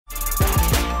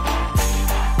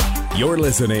You're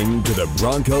listening to the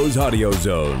Broncos Audio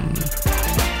Zone.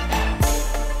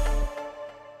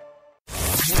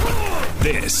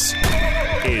 This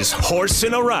is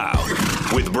Horsin'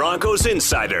 Around with Broncos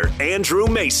insider Andrew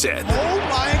Mason. Oh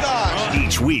my gosh.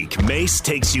 Each week, Mace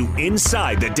takes you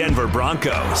inside the Denver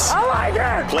Broncos. I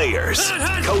like it. Players,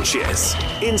 coaches,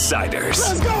 insiders,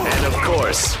 Let's go. and of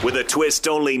course, with a twist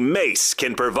only Mace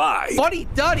can provide. Buddy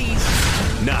Duddies.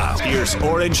 Now, here's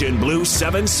Orange and Blue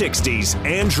 760's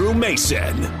Andrew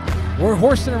Mason. We're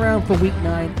horsing around for week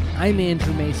 9. I'm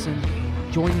Andrew Mason.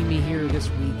 Joining me here this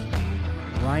week,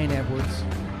 Ryan Edwards,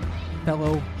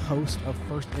 fellow host of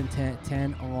First and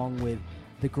 10, along with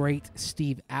the great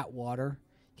Steve Atwater.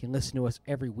 You can listen to us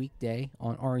every weekday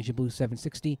on Orange and Blue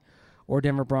 760 or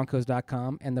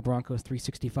DenverBroncos.com and the Broncos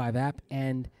 365 app.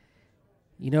 And,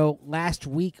 you know, last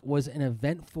week was an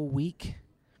eventful week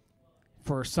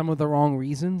for some of the wrong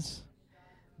reasons.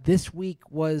 This week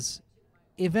was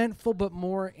eventful, but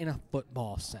more in a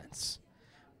football sense.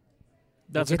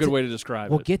 That's a good way to describe it.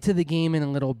 We'll get to the game in a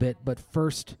little bit, but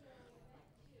first,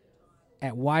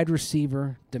 at wide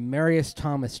receiver, Demaryius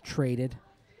Thomas traded.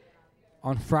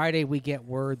 On Friday, we get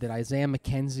word that Isaiah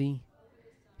McKenzie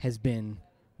has been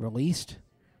released.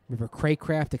 River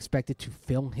Craycraft expected to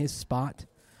fill his spot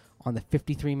on the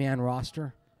 53-man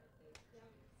roster.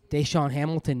 Deshaun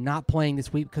Hamilton not playing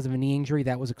this week because of a knee injury.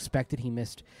 That was expected. He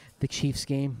missed the Chiefs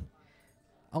game.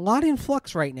 A lot in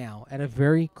flux right now at a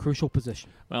very crucial position.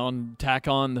 Well, and tack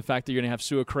on the fact that you're going to have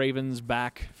Sua Cravens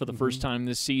back for the first time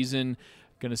this season.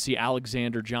 Going to see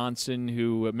Alexander Johnson,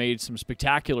 who made some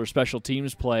spectacular special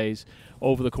teams plays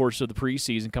over the course of the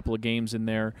preseason, a couple of games in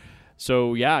there.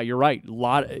 So, yeah, you're right.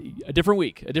 A different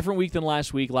week than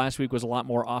last week. Last week was a lot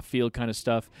more off-field kind of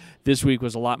stuff. This week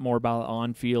was a lot more about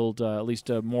on-field, at least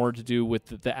more to do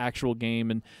with the actual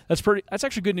game, and that's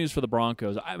actually good news for the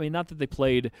Broncos. I mean, not that they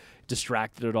played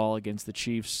distracted at all against the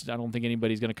Chiefs. I don't think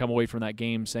anybody's going to come away from that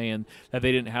game saying that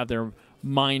they didn't have their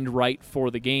mind right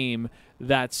for the game.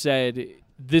 That said,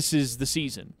 this is the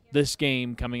season. This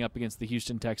game coming up against the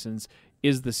Houston Texans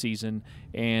is the season,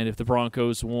 and if the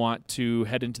Broncos want to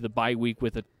head into the bye week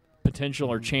with a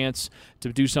potential or chance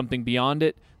to do something beyond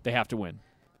it, they have to win.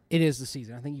 It is the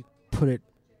season. I think you put it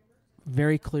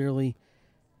very clearly,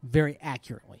 very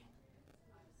accurately.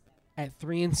 At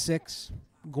 3-6,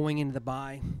 going into the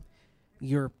bye,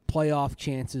 your playoff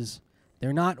chances,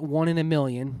 they're not 1 in a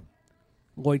million,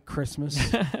 Lloyd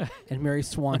Christmas and Mary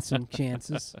Swanson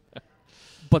chances,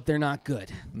 but they're not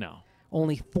good. No.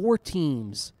 Only 4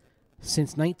 teams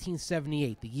since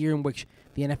 1978, the year in which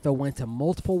the NFL went to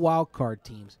multiple wild card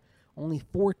teams, only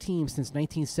 4 teams since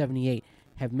 1978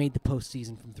 have made the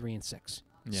postseason from 3-6.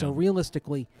 Yeah. So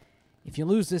realistically, if you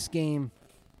lose this game,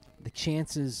 the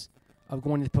chances of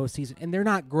going to the postseason, and they're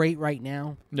not great right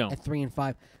now at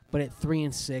 3-5, but at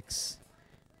 3-6,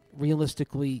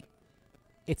 realistically,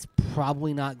 it's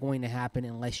probably not going to happen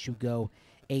unless you go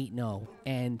 8-0.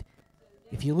 And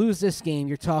if you lose this game,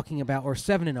 you're talking about, or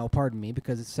 7-0, pardon me,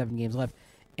 because it's 7 games left.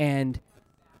 And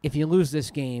if you lose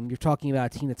this game, you're talking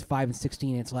about a team that's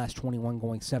 5-16 in its last 21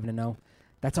 going 7-0.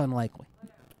 That's unlikely.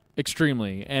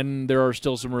 Extremely. And there are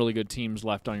still some really good teams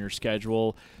left on your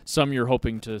schedule. Some you're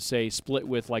hoping to, say, split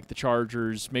with, like the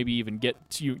Chargers, maybe even get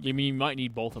to, I mean, you might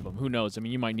need both of them. Who knows? I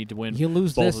mean, you might need to win you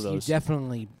lose both this, of those. You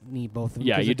definitely need both of them.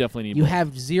 Yeah, you definitely need You both.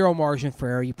 have zero margin for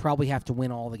error. You probably have to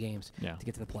win all the games to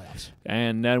get to the playoffs.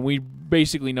 And then we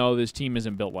basically know this team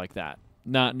isn't built like that.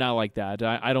 Not like that.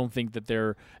 I don't think that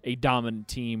they're a dominant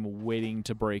team waiting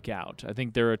to break out. I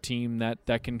think they're a team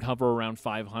that can hover around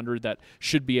 500, that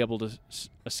should be able to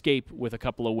escape with a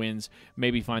couple of wins,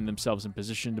 maybe find themselves in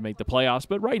position to make the playoffs.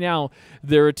 But right now,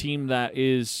 they're a team that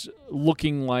is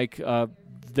looking like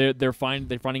they're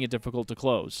finding it difficult to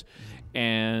close.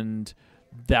 And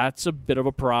that's a bit of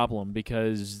a problem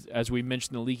because, as we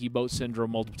mentioned, the leaky boat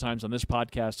syndrome multiple times on this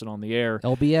podcast and on the air.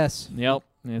 LBS. Yep.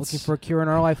 Looking for a cure in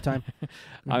our lifetime.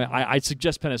 I'd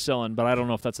suggest penicillin, but I don't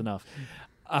know if that's enough.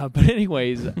 But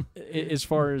anyways, as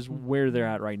far as where they're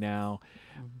at right now,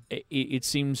 it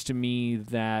seems to me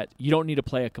that you don't need to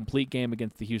play a complete game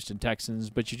against the Houston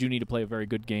Texans, but you do need to play a very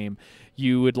good game.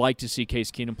 You would like to see Case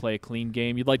Keenum play a clean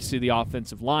game. You'd like to see the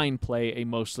offensive line play a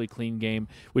mostly clean game,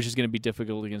 which is going to be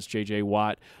difficult against J.J.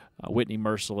 Watt, Whitney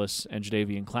Merciless, and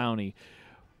Jadeveon Clowney.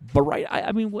 But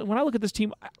I mean, when I look at this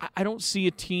team, I don't see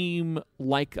a team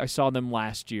like I saw them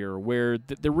last year, where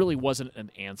there really wasn't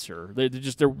an answer.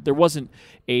 There wasn't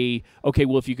a okay.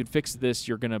 Well, if you could fix this,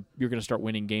 you're gonna start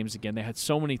winning games again. They had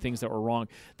so many things that were wrong.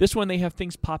 This one, they have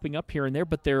things popping up here and there,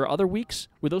 but there are other weeks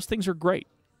where those things are great,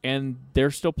 and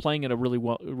they're still playing at a really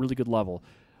good level.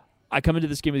 I come into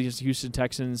this game against the Houston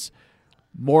Texans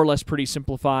more or less pretty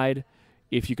simplified.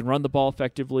 if you can run the ball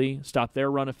effectively, stop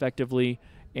their run effectively,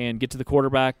 and get to the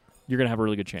quarterback, you're going to have a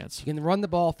really good chance. You can run the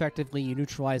ball effectively, you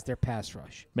neutralize their pass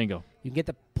rush. Bingo. You can get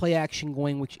the play action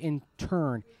going, which in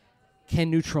turn can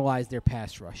neutralize their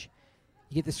pass rush.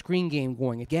 You get the screen game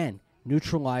going, again,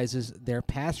 neutralizes their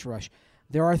pass rush.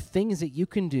 There are things that you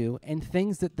can do and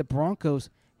things that the Broncos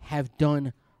have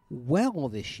done well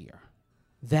this year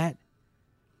that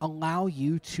allow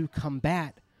you to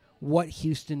combat what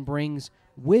Houston brings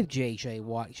with J.J.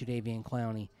 Watt, Jadeveon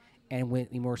Clowney, and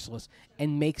Whitney Merciless,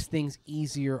 and makes things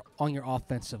easier on your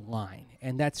offensive line.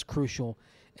 And that's crucial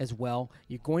as well.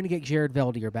 You're going to get Jared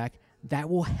Veldheer back. That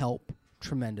will help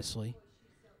tremendously.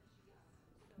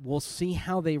 We'll see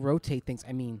how they rotate things.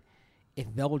 I mean, if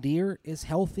Veldheer is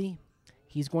healthy,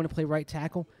 he's going to play right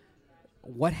tackle.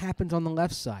 What happens on the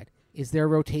left side? Is there a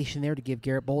rotation there to give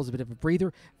Garrett Bowles a bit of a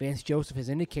breather? Vance Joseph has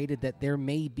indicated that there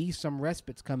may be some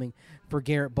respites coming for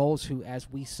Garrett Bowles, who, as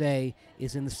we say,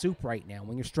 is in the soup right now.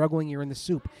 When you're struggling, you're in the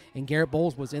soup. And Garrett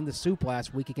Bowles was in the soup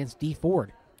last week against Dee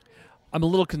Ford. I'm a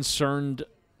little concerned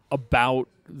about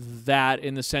that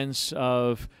in the sense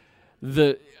of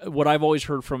what I've always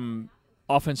heard from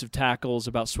offensive tackles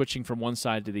about switching from one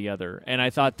side to the other. And I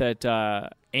thought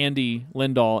that Andy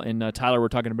Lindahl and Tyler were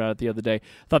talking about it the other day.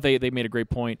 I thought they made a great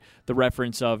point. The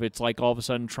reference of it's like all of a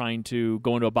sudden trying to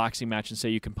go into a boxing match and say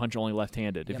you can punch only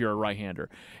left-handed if you're a right-hander.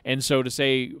 And so to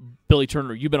say, Billy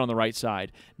Turner, you've been on the right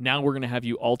side. Now we're going to have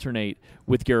you alternate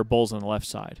with Garrett Bowles on the left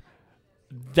side.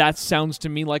 That sounds to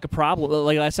me like a problem.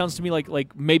 Like that sounds to me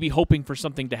like maybe hoping for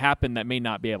something to happen that may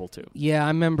not be able to. Yeah, I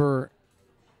remember.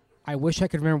 I wish I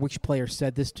could remember which player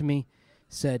said this to me.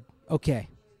 Said, okay,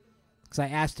 because I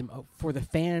asked him, for the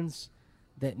fans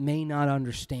that may not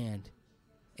understand,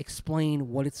 explain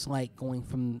what it's like going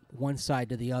from one side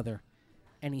to the other.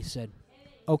 And he said,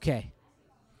 okay,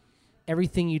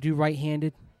 everything you do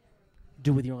right-handed,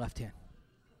 do with your left hand.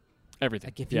 Everything.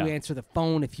 Like if you answer the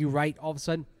phone, if you write, all of a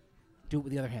sudden, do it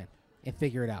with the other hand and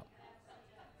figure it out.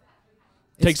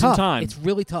 Take some time. It's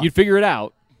really tough. You'd figure it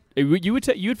out. You would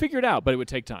figure it out, but it would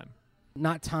take time.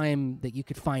 Not time that you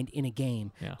could find in a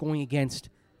game. Yeah. Going against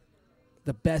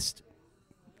the best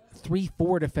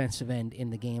 3-4 defensive end in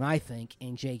the game, I think,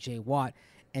 in J.J. Watt,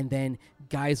 and then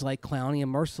guys like Clowney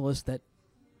and Merciless that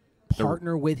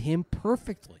partner with him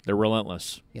perfectly. They're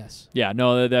relentless. Yes. Yeah,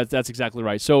 no, that's exactly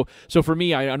right. So for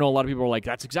me, I know a lot of people are like,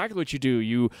 that's exactly what you do.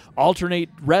 You alternate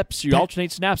reps, you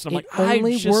alternate snaps. And I'm it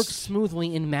only works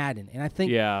smoothly in Madden, and I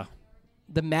think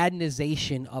the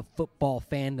Maddenization of football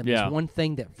fandom is one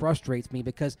thing that frustrates me,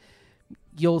 because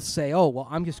you'll say, oh, well,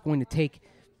 I'm just going to take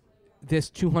this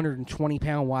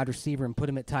 220-pound wide receiver and put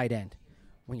him at tight end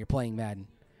when you're playing Madden.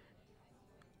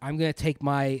 I'm going to take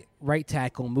my right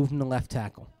tackle and move him to left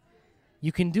tackle.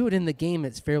 You can do it in the game.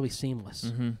 It's fairly seamless.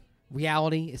 Mm-hmm.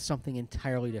 Reality is something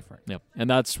entirely different. Yep, and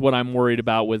that's what I'm worried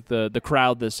about with the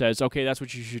crowd that says, okay, that's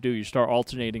what you should do. You start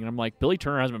alternating. And I'm like, Billy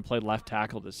Turner hasn't been played left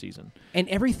tackle this season. And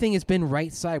everything has been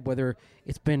right side, whether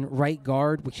it's been right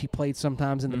guard, which he played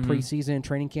sometimes in the preseason and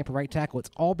training camp, or right tackle.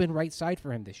 It's all been right side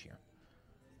for him this year.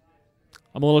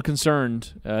 I'm a little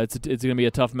concerned. It's going to be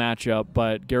a tough matchup,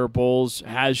 but Garrett Bowles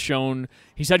has shown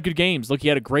he's had good games. Look, he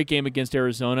had a great game against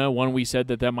Arizona. One we said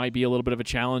that might be a little bit of a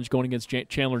challenge going against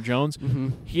Chandler Jones.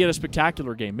 Mm-hmm. He had a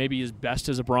spectacular game, maybe his best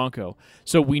as a Bronco.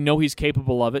 So we know he's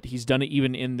capable of it. He's done it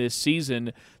even in this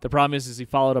season. The problem is he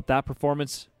followed up that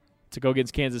performance to go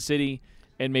against Kansas City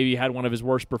and maybe had one of his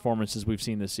worst performances we've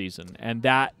seen this season. And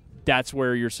that's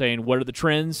where you're saying, what are the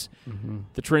trends? Mm-hmm.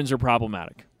 The trends are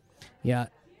problematic. Yeah.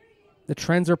 The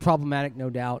trends are problematic, no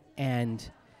doubt, and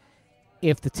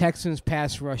if the Texans'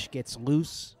 pass rush gets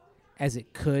loose, as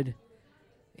it could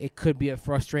be a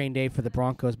frustrating day for the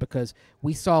Broncos, because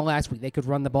we saw last week they could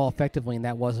run the ball effectively, and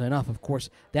that wasn't enough. Of course,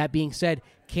 that being said,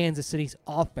 Kansas City's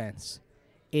offense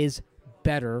is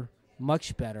better,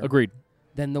 much better, agreed,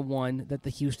 than the one that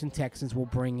the Houston Texans will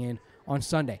bring in on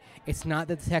Sunday. It's not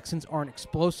that the Texans aren't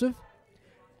explosive,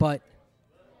 but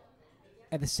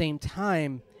at the same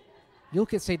time, you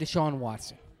look at, say, Deshaun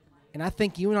Watson, and I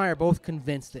think you and I are both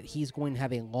convinced that he's going to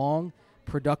have a long,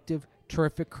 productive,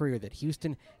 terrific career, that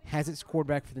Houston has its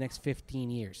quarterback for the next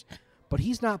 15 years. But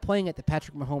he's not playing at the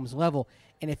Patrick Mahomes level,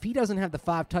 and if he doesn't have the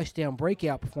 5-touchdown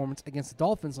breakout performance against the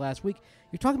Dolphins last week,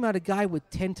 you're talking about a guy with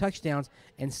 10 touchdowns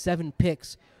and 7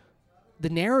 picks. The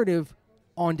narrative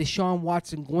on Deshaun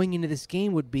Watson going into this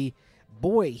game would be,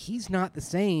 boy, he's not the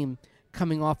same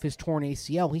coming off his torn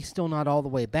ACL. He's still not all the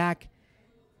way back.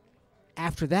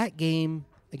 After that game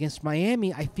against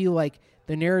Miami, I feel like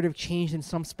the narrative changed in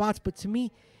some spots, but to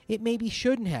me, it maybe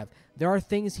shouldn't have. There are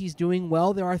things he's doing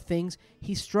well. There are things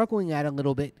he's struggling at a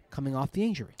little bit coming off the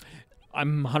injury.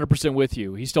 I'm 100% with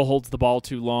you. He still holds the ball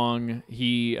too long.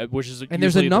 And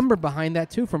there's a number behind that,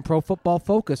 too, from Pro Football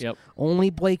Focus. Yep. Only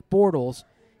Blake Bortles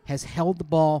has held the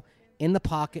ball in the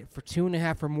pocket for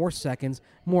 2.5 or more seconds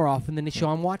more often than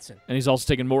Deshaun Watson. And he's also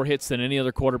taken more hits than any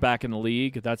other quarterback in the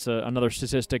league. That's another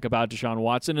statistic about Deshaun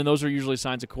Watson. And those are usually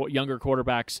signs of younger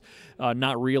quarterbacks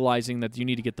not realizing that you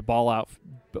need to get the ball out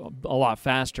a lot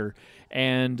faster.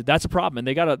 And that's a problem. And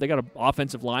they got an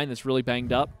offensive line that's really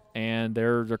banged up. And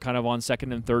they're kind of on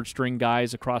second and third string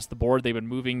guys across the board. They've been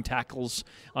moving tackles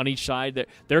on each side.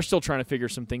 They're still trying to figure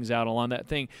some things out along that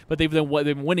thing. But they've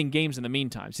been winning games in the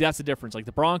meantime. See, that's the difference. Like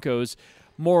the Broncos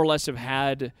more or less have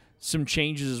had some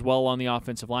changes as well on the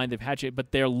offensive line.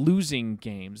 But they're losing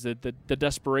games. The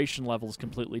desperation level is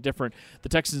completely different. The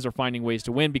Texans are finding ways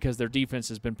to win because their defense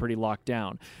has been pretty locked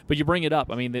down. But you bring it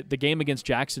up. I mean, the game against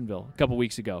Jacksonville a couple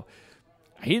weeks ago,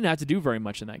 he didn't have to do very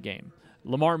much in that game.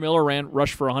 Lamar Miller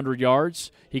rushed for 100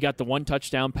 yards. He got the one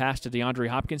touchdown pass to DeAndre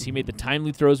Hopkins. He made the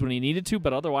timely throws when he needed to,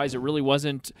 but otherwise it really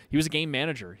wasn't. He was a game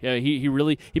manager. Yeah, he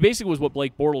basically was what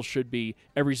Blake Bortles should be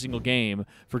every single game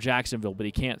for Jacksonville, but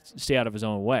he can't stay out of his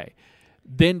own way.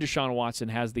 Then Deshaun Watson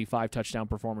has the 5-touchdown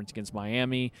performance against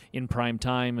Miami in prime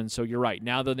time, and so you're right.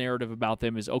 Now the narrative about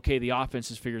them is, okay, the offense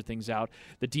has figured things out.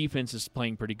 The defense is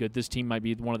playing pretty good. This team might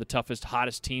be one of the toughest,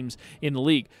 hottest teams in the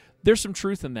league. There's some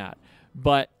truth in that.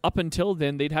 But up until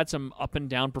then, they'd had some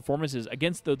up-and-down performances.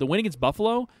 Against the win against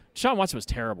Buffalo, Deshaun Watson was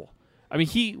terrible. I mean,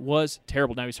 he was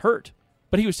terrible. Now he's hurt,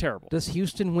 but he was terrible. Does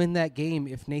Houston win that game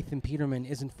if Nathan Peterman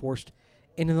isn't forced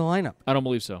into the lineup? I don't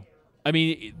believe so. I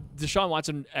mean, Deshaun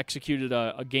Watson executed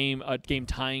a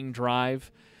game-tying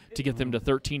drive to get them to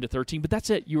 13-13, but that's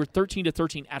it. You were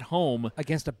 13-13 at home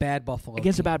against a bad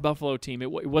Buffalo team. It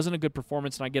wasn't a good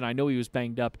performance, and again, I know he was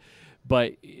banged up,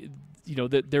 but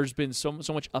there's been so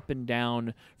much up and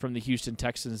down from the Houston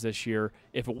Texans this year.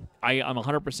 I'm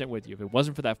 100% with you. If it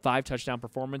wasn't for that 5-touchdown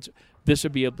performance, this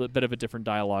would be a bit of a different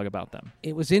dialogue about them.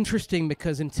 It was interesting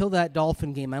because until that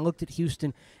Dolphin game, I looked at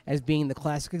Houston as being the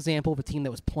classic example of a team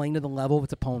that was playing to the level of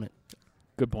its opponent.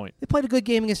 Good point. They played a good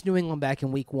game against New England back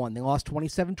in Week 1. They lost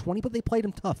 27-20, but they played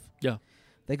them tough. Yeah.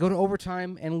 They go to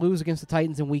overtime and lose against the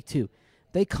Titans in Week 2.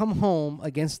 They come home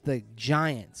against the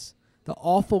Giants, the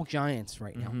awful Giants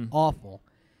right now, awful,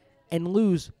 and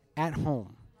lose at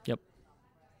home. Yep.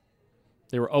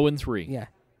 They were 0-3. Yeah.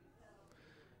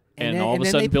 And all of a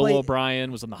sudden, Bill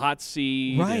O'Brien was on the hot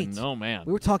seat. Right. And, oh, man.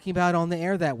 We were talking about on the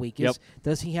air that week.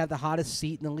 Does he have the hottest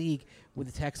seat in the league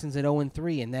with the Texans at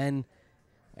 0-3? And then,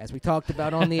 as we talked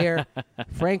about on the air,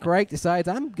 Frank Reich decides,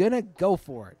 I'm going to go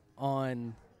for it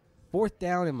on 4th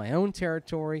down in my own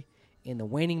territory in the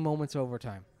waning moments of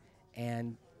overtime.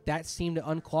 And that seemed to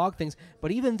unclog things.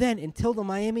 But even then, until the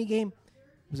Miami game,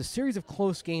 it was a series of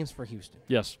close games for Houston.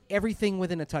 Yes. Everything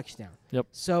within a touchdown. Yep.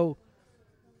 So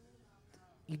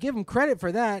you give them credit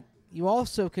for that. You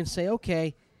also can say,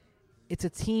 okay, it's a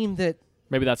team that...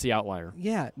 Maybe that's the outlier.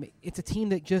 Yeah. It's a team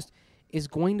that just is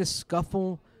going to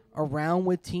scuffle around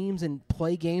with teams and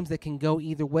play games that can go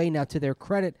either way. Now, to their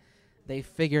credit, they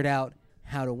figured out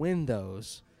how to win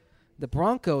those. The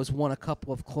Broncos won a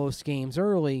couple of close games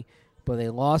early, but they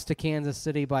lost to Kansas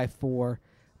City by 4.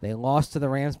 They lost to the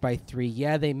Rams by 3.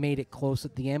 Yeah, they made it close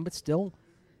at the end, but still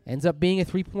ends up being a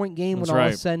 3-point game when all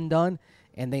is said and done,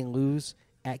 and they lose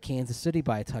at Kansas City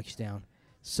by a touchdown.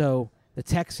 So the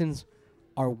Texans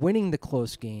are winning the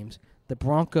close games. The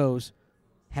Broncos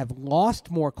have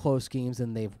lost more close games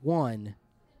than they've won.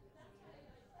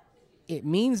 It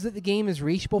means that the game is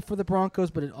reachable for the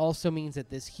Broncos, but it also means that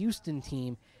this Houston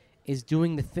team is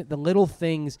doing the little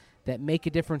things that make a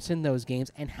difference in those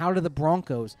games. And how do the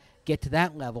Broncos get to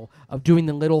that level of doing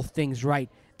the little things right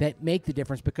that make the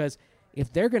difference? Because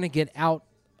if they're going to get out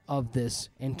of this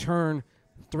and turn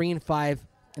 3-5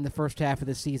 in the first half of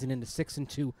the season into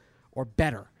 6-2 or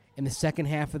better in the second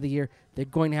half of the year, they're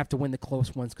going to have to win the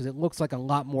close ones, because it looks like a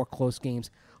lot more close games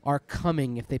are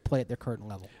coming if they play at their current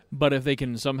level. But if they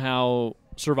can somehow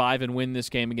survive and win this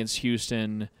game against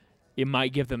Houston, it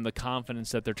might give them the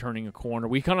confidence that they're turning a corner.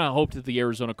 We kind of hoped that the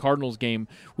Arizona Cardinals game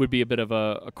would be a bit of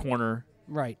a corner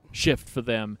shift for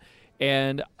them.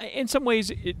 And in some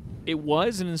ways it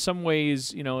was, and in some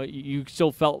ways, you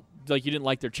still felt like you didn't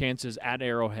like their chances at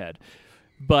Arrowhead.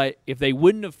 But if they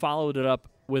wouldn't have followed it up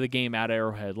with a game at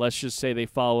Arrowhead, let's just say they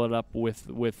followed it up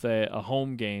with a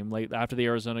home game, like after the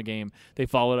Arizona game, they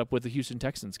followed up with the Houston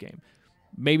Texans game.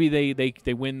 Maybe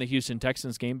they win the Houston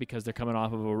Texans game because they're coming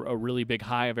off of a really big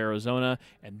high of Arizona,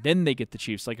 and then they get the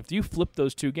Chiefs. Like, if you flip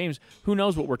those two games, who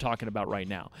knows what we're talking about right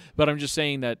now? But I'm just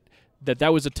saying that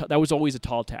was always a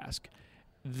tall task.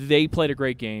 They played a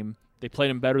great game. They played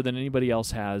them better than anybody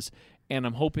else has, and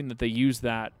I'm hoping that they use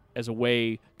that as a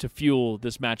way to fuel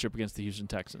this matchup against the Houston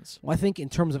Texans. Well, I think in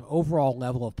terms of overall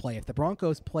level of play, if the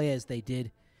Broncos play as they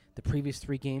did the previous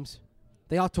 3 games,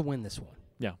 they ought to win this one.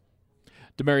 Yeah.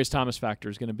 Demaryius Thomas factor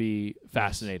is going to be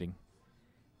fascinating.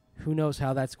 Yes. Who knows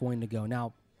how that's going to go.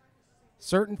 Now,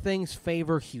 certain things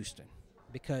favor Houston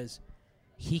because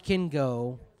he can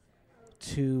go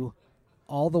to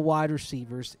all the wide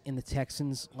receivers in the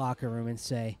Texans locker room and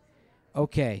say,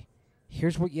 okay,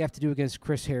 here's what you have to do against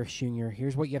Chris Harris Jr.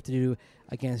 Here's what you have to do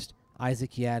against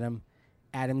Isaac Yiadom,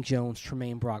 Adam Jones,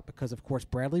 Tremaine Brock, because, of course,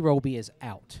 Bradley Roby is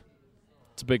out.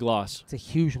 It's a big loss. It's a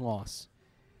huge loss.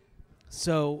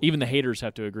 So even the haters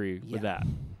have to agree with that.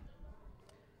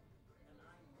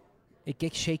 It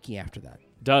gets shaky after that.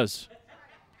 It does.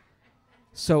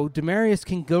 So Demaryius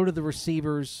can go to the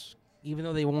receivers, even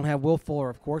though they won't have Will Fuller,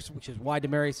 of course, which is why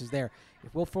Demaryius is there.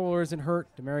 If Will Fuller isn't hurt,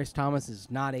 Demaryius Thomas is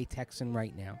not a Texan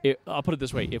right now. I'll put it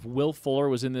this way. If Will Fuller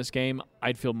was in this game,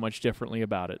 I'd feel much differently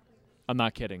about it. I'm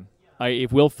not kidding.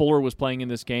 If Will Fuller was playing in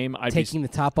this game, I'd taking the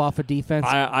top off of defense.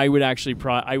 I would actually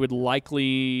I would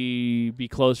likely be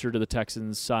closer to the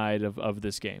Texans' side of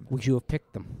this game. Would you have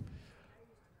picked them?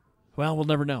 Well, we'll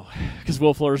never know because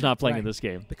Will Fuller's not playing in this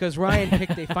game. Because Ryan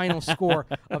picked a final score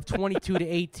of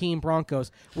 22-18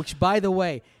 Broncos, which, by the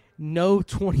way, no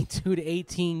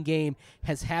 22-18 game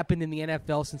has happened in the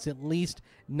NFL since at least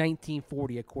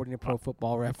 1940, according to Pro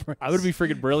Football Reference. I would be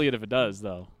freaking brilliant if it does,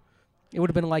 though. It would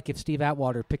have been like if Steve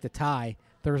Atwater picked a tie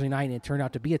Thursday night and it turned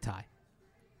out to be a tie.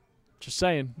 Just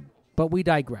saying. But we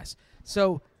digress.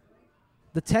 So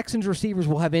the Texans receivers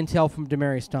will have intel from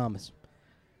Demaryius Thomas.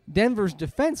 Denver's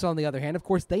defense, on the other hand, of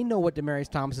course, they know what Demaryius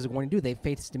Thomas is going to do. They've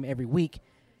faced him every week.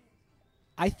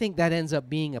 I think that ends up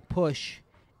being a push,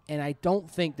 and I don't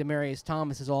think Demaryius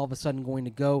Thomas is all of a sudden going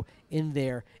to go in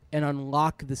there and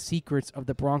unlock the secrets of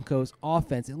the Broncos'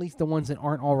 offense, at least the ones that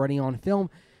aren't already on film,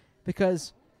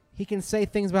 because he can say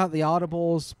things about the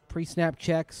audibles, pre-snap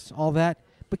checks, all that,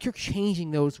 but you're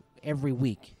changing those every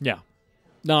week. Yeah.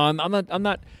 No, I'm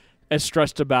not as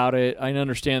stressed about it. I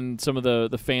understand some of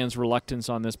the fans' reluctance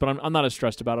on this, but I'm not as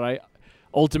stressed about it.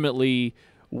 Ultimately,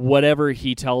 whatever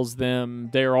he tells them,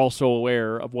 they're also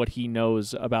aware of what he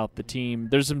knows about the team.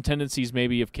 There's some tendencies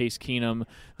maybe of Case Keenum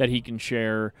that he can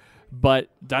share, but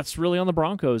that's really on the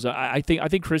Broncos. I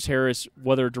think Chris Harris,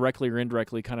 whether directly or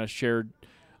indirectly, kind of shared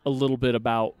a little bit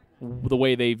about the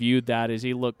way they viewed that. Is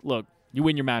he look, you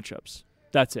win your matchups.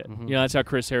 That's it. Mm-hmm. That's how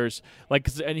Chris Harris,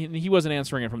 and he wasn't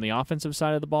answering it from the offensive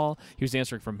side of the ball. He was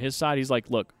answering from his side. He's like,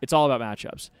 look, it's all about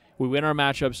matchups. We win our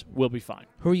matchups, we'll be fine.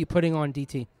 Who are you putting on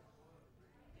DT?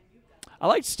 I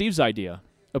liked Steve's idea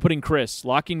of putting Chris,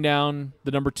 locking down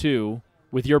the number 2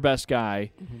 with your best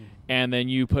guy, and then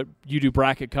you do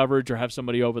bracket coverage or have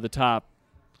somebody over the top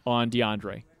on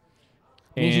DeAndre.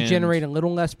 Means you generate a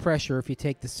little less pressure if you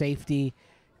take the safety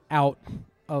out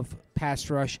of pass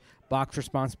rush, box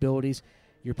responsibilities.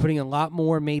 You're putting a lot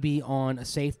more maybe on a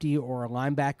safety or a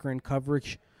linebacker in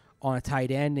coverage on a tight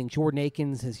end, and Jordan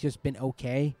Akins has just been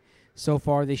okay so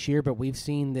far this year, but we've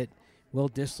seen that Will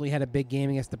Dissly had a big game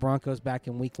against the Broncos back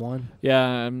in Week 1.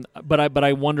 Yeah, but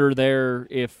I wonder there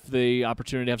if the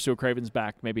opportunity to have Sue Cravens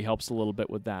back maybe helps a little bit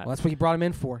with that. Well, that's what you brought him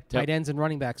in for, tight ends and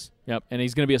running backs. Yep, and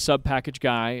he's going to be a sub-package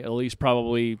guy, at least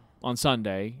probably on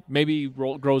Sunday. Maybe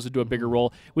grows into a bigger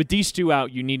role. With these 2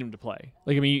 out, you need him to play.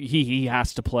 He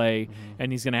has to play,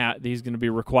 and he's going to be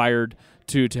required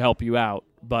to help you out.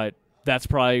 But that's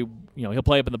probably, he'll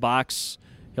play up in the box.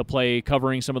 He'll play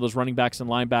covering some of those running backs and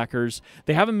linebackers.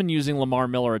 They haven't been using Lamar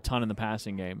Miller a ton in the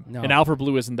passing game. No. And Alfred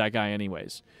Blue isn't that guy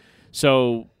anyways.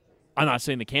 So I'm not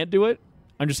saying they can't do it.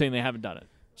 I'm just saying they haven't done it.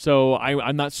 So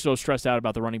I'm not so stressed out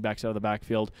about the running backs out of the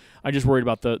backfield. I'm just worried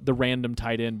about the random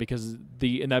tight end because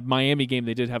in that Miami game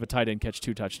they did have a tight end catch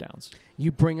 2 touchdowns.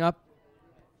 You bring up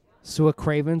Sua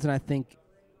Cravens, and I think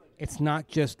it's not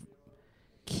just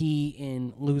key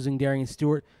in losing Darian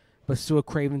Stewart, but Sua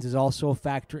Cravens is also a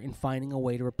factor in finding a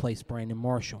way to replace Brandon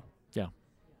Marshall. Yeah.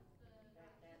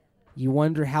 You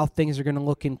wonder how things are going to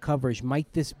look in coverage.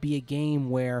 Might this be a game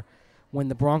where when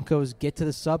the Broncos get to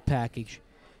the sub-package,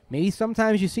 maybe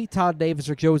sometimes you see Todd Davis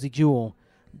or Josie Jewell,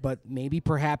 but maybe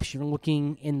perhaps you're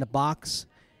looking in the box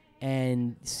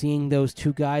and seeing those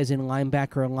 2 guys in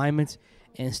linebacker alignments,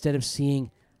 and instead of seeing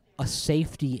a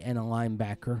safety and a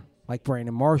linebacker like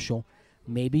Brandon Marshall,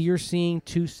 maybe you're seeing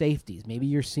 2 safeties. Maybe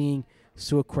you're seeing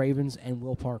Sua Cravens and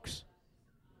Will Parks.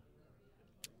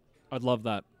 I'd love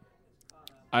that.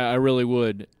 I really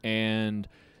would. And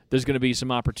there's going to be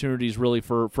some opportunities really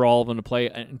for all of them to play.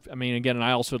 And, and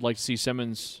I also would like to see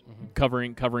Simmons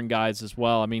covering guys as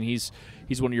well. He's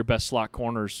one of your best slot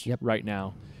corners right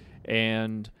now.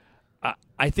 And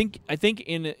I think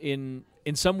in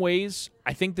in some ways,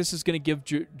 I think this is going to give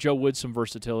Joe Woods some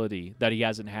versatility that he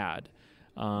hasn't had.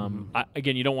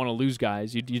 Again, you don't want to lose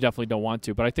guys. You definitely don't want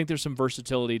to. But I think there's some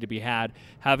versatility to be had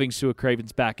having Sua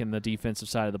Cravens back in the defensive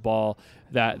side of the ball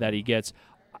that he gets.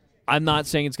 I'm not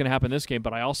saying it's going to happen this game,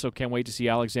 but I also can't wait to see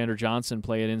Alexander Johnson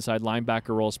play an inside linebacker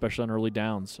role, especially on early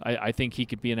downs. I think he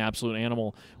could be an absolute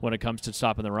animal when it comes to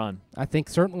stopping the run. I think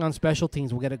certainly on special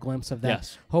teams we'll get a glimpse of that.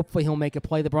 Yes. Hopefully he'll make a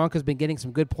play. The Broncos have been getting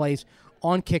some good plays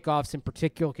on kickoffs, in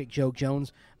particular. Joe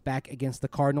Jones back against the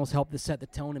Cardinals helped to set the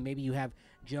tone, and maybe you have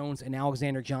Jones and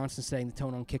Alexander Johnson setting the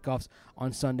tone on kickoffs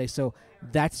on Sunday. So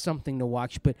that's something to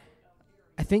watch. But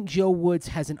I think Joe Woods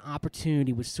has an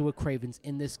opportunity with Sua Cravens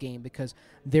in this game because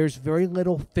there's very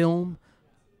little film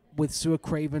with Sua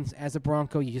Cravens as a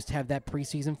Bronco. You just have that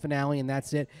preseason finale, and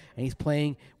that's it. And he's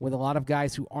playing with a lot of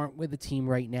guys who aren't with the team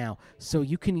right now. So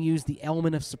you can use the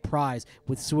element of surprise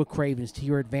with Sua Cravens to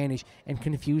your advantage and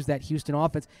confuse that Houston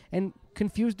offense and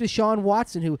confuse Deshaun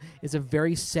Watson, who is a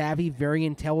very savvy, very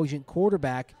intelligent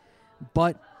quarterback,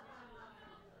 but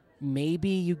maybe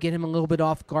you get him a little bit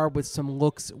off guard with some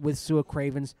looks with Sua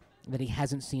Cravens that he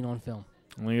hasn't seen on film.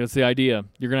 I think that's the idea.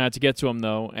 You're going to have to get to him,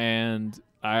 though, and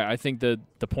I think that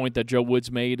the point that Joe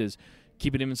Woods made is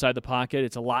keeping him inside the pocket.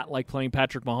 It's a lot like playing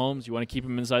Patrick Mahomes. You want to keep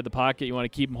him inside the pocket. You want to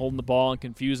keep him holding the ball and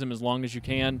confuse him as long as you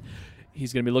can.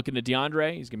 He's going to be looking at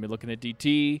DeAndre. He's going to be looking at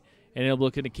DT, and he'll be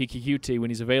looking at Kiki Qt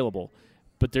when he's available.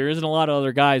 But there isn't a lot of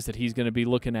other guys that he's going to be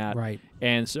looking at. Right.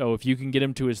 And so if you can get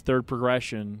him to his third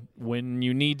progression when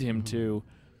you need him to,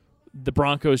 the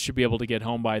Broncos should be able to get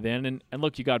home by then. And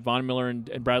look, you got Von Miller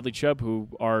and Bradley Chubb, who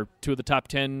are two of the top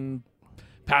 10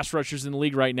 pass rushers in the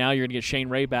league right now. You're going to get Shane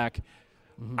Ray back.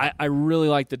 I really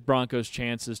like the Broncos'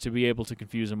 chances to be able to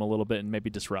confuse him a little bit and maybe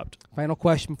disrupt. Final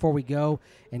question before we go,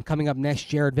 and coming up next,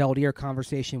 Jared Veldheer,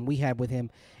 conversation we had with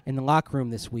him in the locker room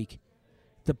this week.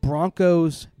 The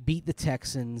Broncos beat the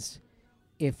Texans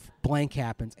if blank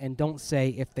happens, and don't say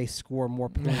if they score more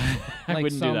points. I like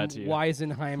wouldn't do that to you.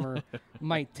 Weisenheimer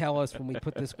might tell us when we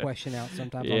put this question out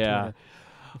sometimes on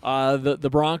Twitter. The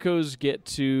Broncos get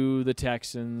to the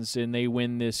Texans, and they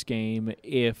win this game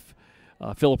if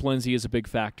Phillip Lindsay is a big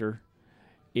factor,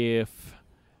 if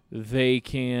they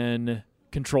can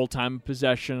control time of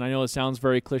possession. I know it sounds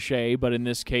very cliche, but in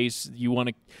this case, you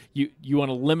want to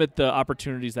limit the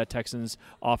opportunities that Texans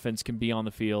offense can be on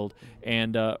the field,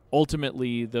 and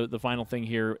ultimately, the final thing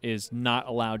here is not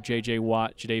allow J.J.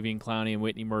 Watt, Jadeveon Clowney, and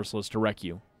Whitney Merciless to wreck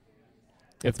you.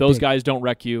 If those guys don't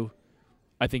wreck you,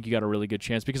 I think you got a really good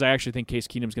chance, because I actually think Case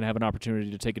Keenum's going to have an opportunity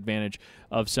to take advantage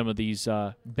of some of these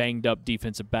banged-up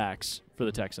defensive backs for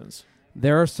the Texans.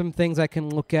 There are some things I can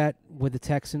look at with the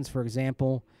Texans, for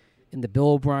example, in the Bill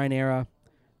O'Brien era,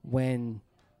 when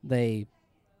they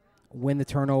win the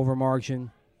turnover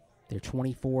margin, they're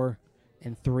 24-3,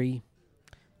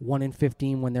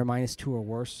 1-15 when they're -2 or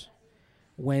worse.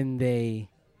 When they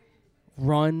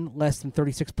run less than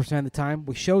 36% of the time,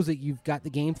 which shows that you've got the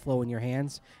game flow in your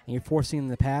hands and you're forcing them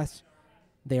to pass,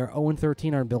 they are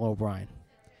 0-13 on Bill O'Brien.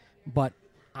 But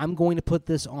I'm going to put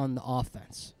this on the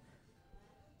offense.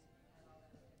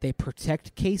 They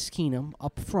protect Case Keenum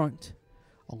up front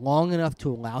long enough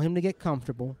to allow him to get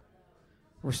comfortable.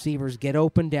 Receivers get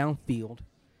open downfield.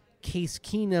 Case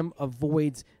Keenum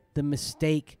avoids the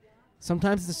mistake.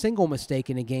 Sometimes it's a single mistake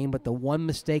in a game, but the one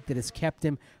mistake that has kept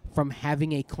him from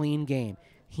having a clean game.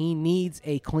 He needs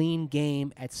a clean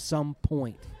game at some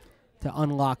point to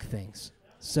unlock things.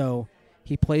 So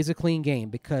he plays a clean game,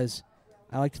 because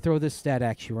I like to throw this stat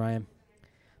at you, Ryan.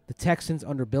 The Texans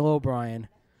under Bill O'Brien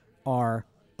are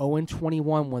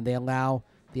 0-21 when they allow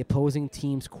the opposing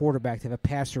team's quarterback to have a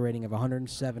passer rating of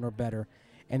 107 or better,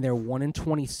 and they're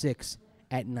 1-26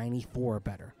 at 94 or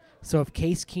better. So if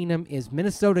Case Keenum is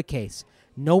Minnesota Case,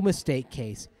 no mistake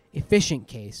Case, efficient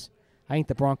Case, I think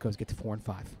the Broncos get to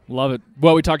 4-5. Love it.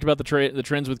 Well, we talked about the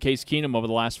trends with Case Keenum over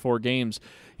the last 4 games.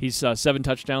 He's 7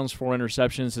 touchdowns, 4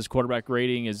 interceptions. His quarterback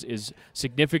rating is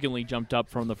significantly jumped up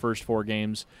from the first 4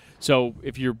 games. So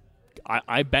if you're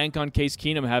I bank on Case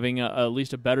Keenum having at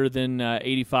least a better than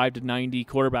 85 to 90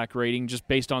 quarterback rating, just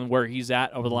based on where he's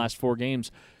at over the last 4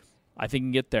 games. I think he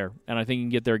can get there, and I think he can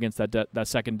get there against that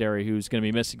secondary, who's going to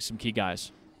be missing some key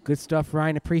guys. Good stuff,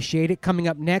 Ryan. Appreciate it. Coming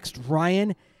up next,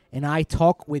 Ryan and I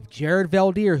talk with Jared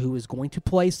Veldheer, who is going to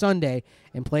play Sunday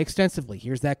and play extensively.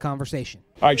 Here's that conversation.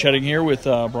 All right, chatting here with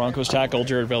Broncos tackle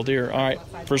Jared Veldheer. All right,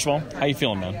 first of all, how you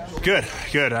feeling, man? Good.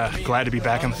 Glad to be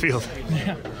back on the field.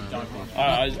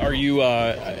 Are you,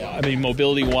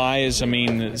 mobility-wise,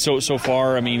 so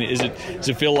far, does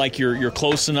it feel like you're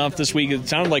close enough this week? It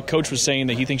sounded like Coach was saying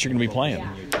that he thinks you're going to be playing.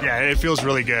 Yeah, it feels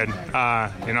really good.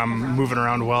 I'm moving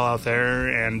around well out there,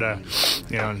 and,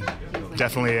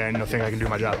 definitely think I can do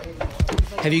my job.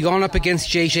 Have you gone up against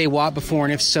J.J. Watt before,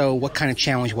 and if so, what kind of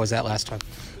challenge was that last time?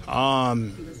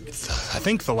 I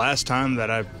think the last time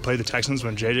that I played the Texans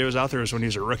when J.J. was out there was when he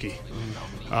was a rookie.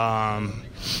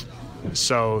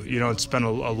 So, it's been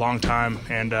a long time,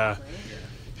 and,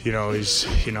 he's,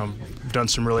 done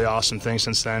some really awesome things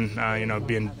since then,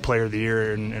 being player of the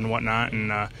year and whatnot.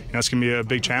 And, it's going to be a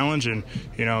big challenge. And,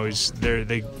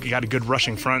 they got a good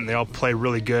rushing front, and they all play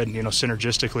really good,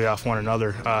 synergistically off one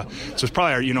another. So it's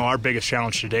probably our biggest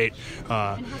challenge to date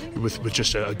with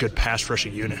just a good pass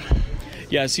rushing unit.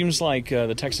 Yeah, it seems like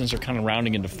the Texans are kind of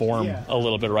rounding into form a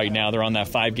little bit right now. They're on that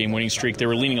 5-game winning streak. They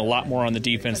were leaning a lot more on the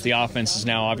defense. The offense is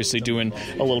now obviously doing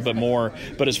a little bit more.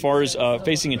 But as far as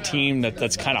facing a team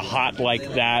that's kind of hot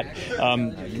like that,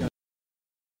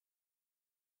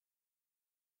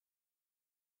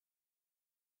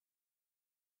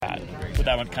 with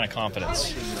that kind of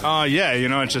confidence.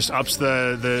 It just ups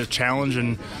the challenge,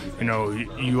 and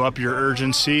you up your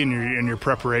urgency and your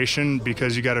preparation,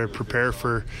 because you got to prepare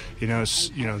for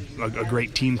a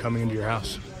great team coming into your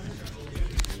house.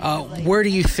 Where do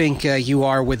you think you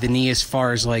are with the knee as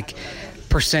far as like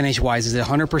percentage wise? Is it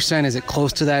 100%? Is it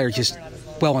close to that, or just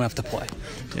well enough to play?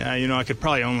 Yeah, I could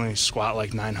probably only squat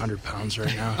like 900 pounds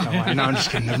right now. No, I'm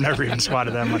just kidding. I've never even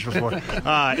squatted that much before.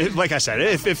 Like I said,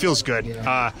 it feels good.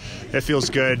 It feels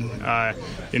good.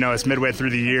 It's midway through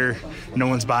the year. No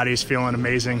one's body is feeling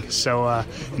amazing. So,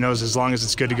 as long as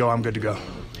it's good to go, I'm good to go.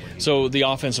 So the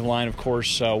offensive line, of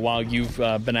course, while you've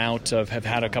been out, have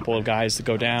had a couple of guys that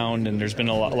go down, and there's been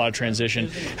a lot of transition.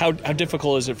 How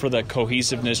difficult is it for the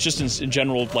cohesiveness, just in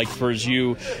general, like for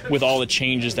you, with all the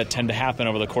changes that tend to happen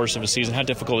over the course of a season? How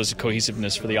difficult is the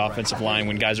cohesiveness for the offensive line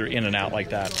when guys are in and out like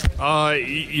that?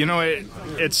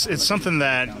 It's something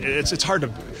that it's hard to.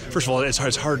 First of all, it's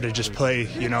hard to just play.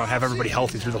 Have everybody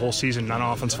healthy through the whole season on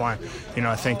offensive line.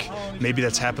 I think maybe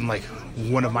that's happened like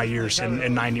one of my years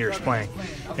in 9 years playing.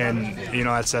 And,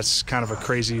 that's kind of a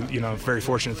crazy, very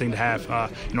fortunate thing to have.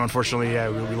 Unfortunately,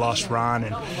 we lost Ron,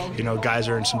 and, guys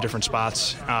are in some different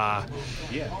spots.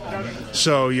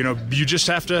 So, you just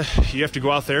have to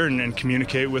go out there and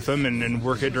communicate with them and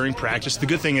work it during practice. The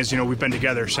good thing is, we've been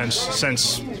together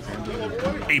since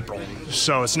April.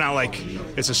 So it's not like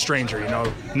it's a stranger,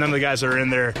 None of the guys that are in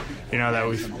there, that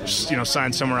we've,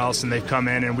 signed somewhere else and they've come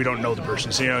in and we don't know the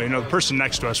person. So, the person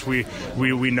next to us, we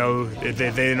know,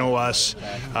 they know us.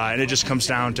 And it just comes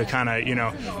down to kind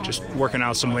of, just working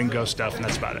out some lingo stuff, and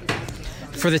that's about it.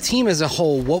 For the team as a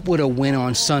whole, what would a win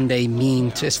on Sunday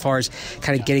mean as far as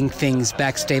kind of getting things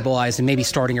back stabilized and maybe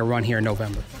starting a run here in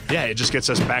November? Yeah, it just gets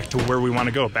us back to where we want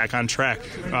to go, back on track.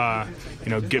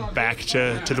 Get back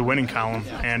to the winning column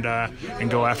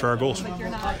and go after our goals.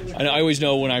 And I always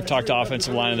know when I've talked to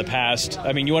offensive line in the past,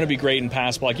 you want to be great in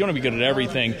pass block, you want to be good at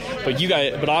everything,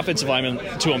 but offensive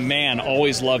linemen to a man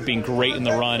always love being great in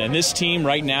the run. And this team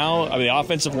right now, the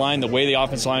offensive line, the way the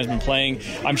offensive line has been playing,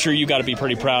 I'm sure you got to be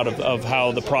pretty proud of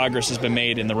how the progress has been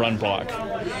made in the run block.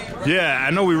 Yeah, I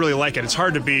know we really like it. It's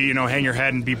hard to be, hang your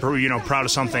head and be, proud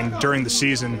of something during the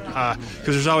season because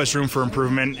there's always room for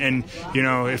improvement. And,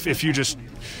 if you just,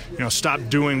 stop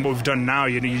doing what we've done now,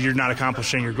 you're not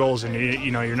accomplishing your goals, and,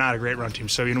 you're not a great run team.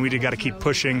 So, we got to keep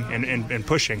pushing and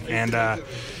pushing and,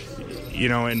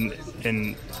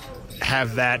 and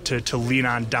have that to lean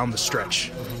on down the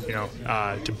stretch,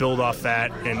 to build off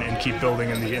that and keep building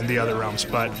in the other realms.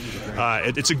 But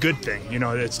it's a good thing,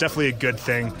 it's definitely a good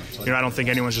thing. I don't think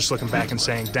anyone's just looking back and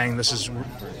saying, dang, this is,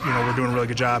 we're doing a really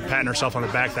good job, patting ourselves on the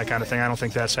back, that kind of thing. I don't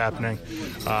think that's happening.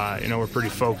 We're pretty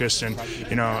focused, and,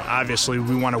 obviously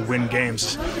we want to win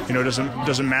games. It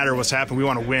doesn't matter what's happened. We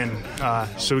want to win.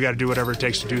 So we got to do whatever it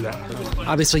takes to do that.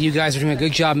 Obviously you guys are doing a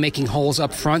good job making holes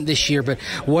up front this year, but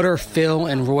what are Phil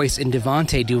and Royce and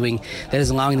Devontae doing that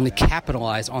is allowing them to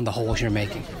capitalize on the holes you're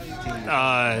making?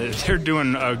 They're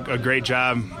doing a great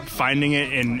job finding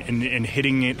it and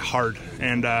hitting it hard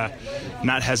and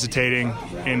not hesitating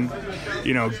and,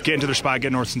 getting to their spot,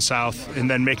 getting north and south, and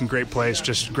then making great plays,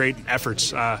 just great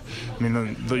efforts.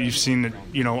 You've seen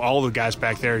it, all the guys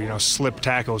back there, slip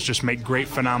tackles, just make great,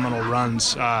 phenomenal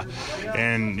runs,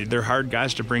 and they're hard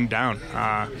guys to bring down.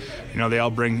 They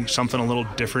all bring something a little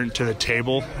different to the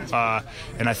table,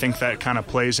 and I think that kind of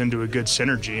plays into a good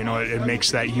synergy. It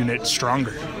makes that unit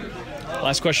stronger.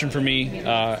 Last question for me.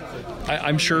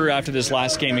 I'm sure after this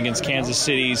last game against Kansas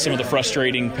City, some of the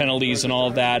frustrating penalties and all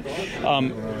of that,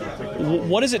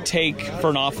 What does it take for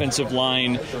an offensive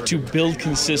line to build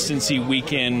consistency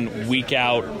week in, week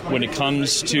out when it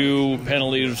comes to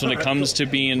penalties, when it comes to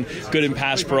being good in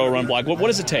pass pro, run block? What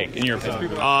does it take, in your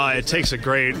opinion? It takes a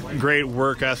great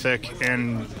work ethic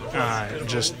and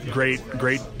just great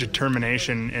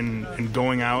determination in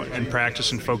going out and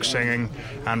practice and focusing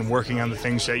on working on the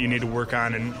things that you need to work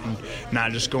on and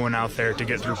not just going out there to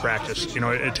get through practice.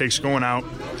 It takes going out,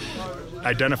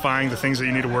 identifying the things that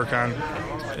you need to work on,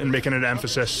 and making an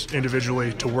emphasis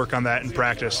individually to work on that in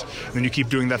practice. And then you keep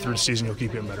doing that through the season, you'll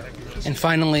keep getting better. And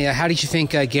finally, how did you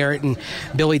think Garrett and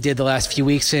Billy did the last few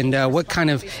weeks, and what kind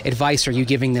of advice are you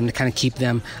giving them to kind of keep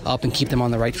them up and keep them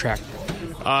on the right track?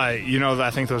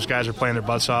 I think those guys are playing their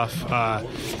butts off.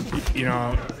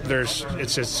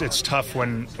 It's tough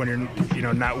when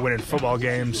you're not winning football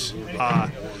games.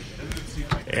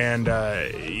 And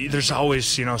there's always,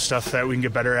 stuff that we can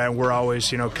get better at. We're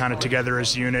always, kind of together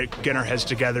as a unit, getting our heads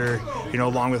together,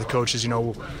 along with the coaches,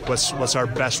 what's our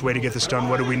best way to get this done?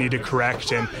 What do we need to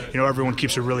correct? And, everyone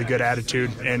keeps a really good attitude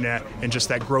and just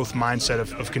that growth mindset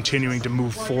of continuing to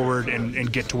move forward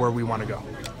and get to where we want to go.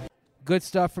 Good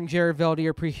stuff from Jared Veldheer.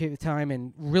 Appreciate the time,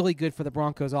 and really good for the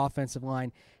Broncos offensive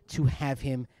line to have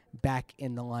him back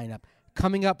in the lineup.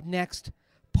 Coming up next,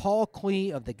 Paul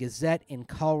Klee of the Gazette in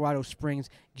Colorado Springs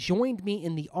joined me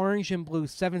in the Orange and Blue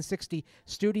 760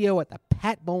 studio at the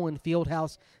Pat Bowlen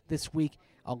Fieldhouse this week.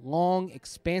 A long,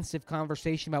 expansive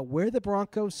conversation about where the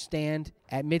Broncos stand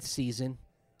at midseason.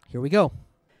 Here we go.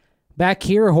 Back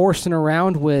here, horsing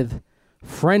around with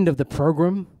friend of the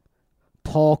program,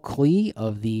 Paul Klee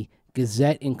of the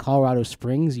Gazette in Colorado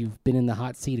Springs. You've been in the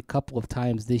hot seat a couple of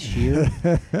times this year.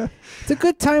 It's a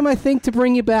good time, I think, to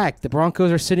bring you back. The Broncos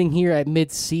are sitting here at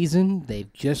midseason.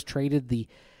 They've just traded the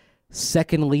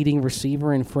second leading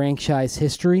receiver in franchise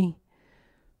history.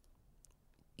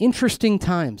 Interesting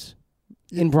times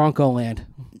in Bronco land.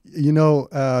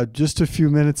 Just a few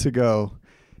minutes ago,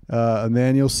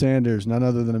 Emmanuel Sanders, none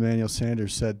other than Emmanuel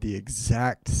Sanders, said the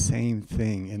exact same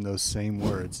thing in those same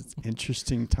words. It's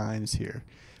interesting times here,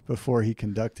 before he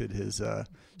conducted his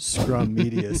scrum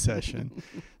media session.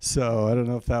 So I don't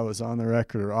know if that was on the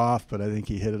record or off, but I think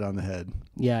he hit it on the head.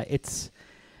 Yeah, it's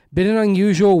been an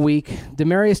unusual week.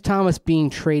 Demaryius Thomas being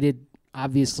traded,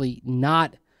 obviously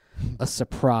not a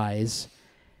surprise.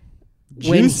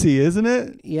 Juicy, isn't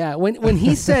it? Yeah, when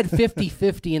he said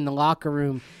 50-50 in the locker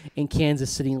room in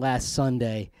Kansas City last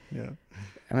Sunday, and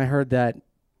I heard that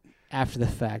after the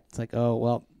fact, it's like, oh,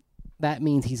 well, that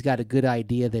means he's got a good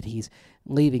idea that he's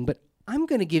leaving. But I'm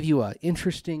going to give you an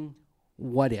interesting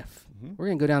what if. Mm-hmm. We're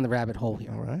going to go down the rabbit hole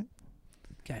here. All right.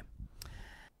 Okay.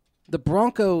 The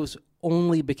Broncos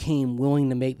only became willing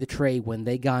to make the trade when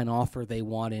they got an offer they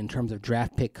wanted in terms of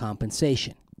draft pick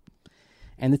compensation.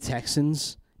 And the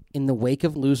Texans, in the wake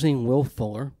of losing Will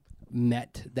Fuller,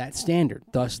 met that standard.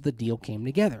 Thus, the deal came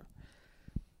together.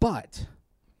 But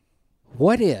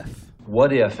what if...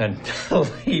 What if, and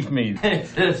believe me,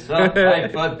 this is so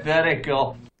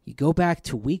hypothetical. You go back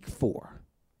to week 4.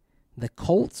 The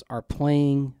Colts are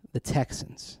playing the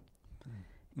Texans.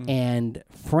 And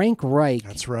Frank Reich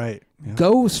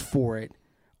goes for it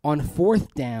on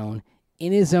 4th down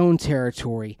in his own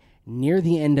territory near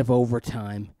the end of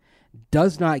overtime.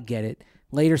 Does not get it.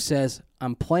 Later says,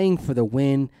 I'm playing for the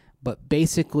win, but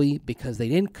basically because they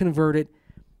didn't convert it,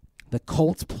 the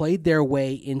Colts played their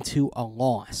way into a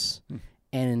loss.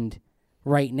 And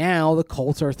right now, the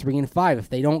Colts are 3-5. If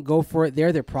they don't go for it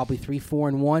there, they're probably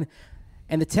 3-4-1.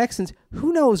 And the Texans,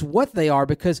 who knows what they are,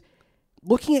 because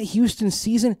looking at Houston's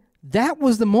season, that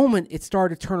was the moment it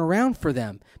started to turn around for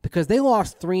them, because they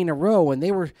lost 3 in a row and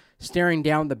they were staring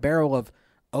down the barrel of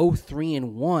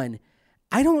 0-3-1.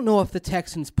 I don't know if the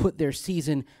Texans put their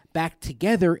season back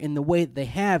together in the way that they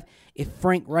have if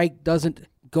Frank Reich doesn't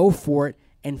go for it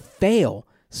and fail.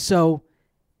 So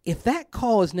if that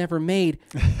call is never made,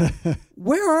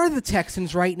 where are the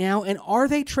Texans right now? And are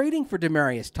they trading for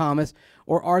Demaryius Thomas,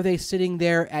 or are they sitting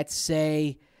there at,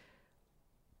 say,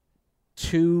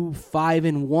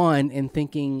 2-5-1 and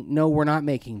thinking, no, we're not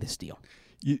making this deal?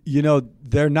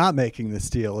 They're not making this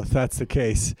deal if that's the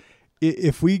case.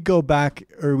 If we go back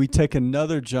or we take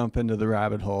another jump into the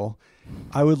rabbit hole,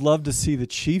 I would love to see the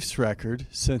Chiefs' record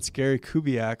since Gary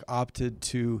Kubiak opted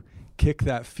to kick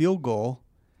that field goal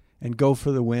and go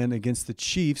for the win against the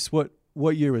Chiefs. What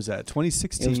year was that?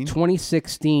 2016? It was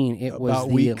 2016. It was about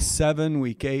week 7,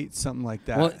 week 8, something like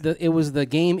that. Well, it was the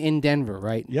game in Denver,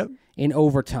 right? Yep. In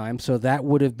overtime, so that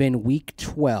would have been week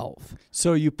 12.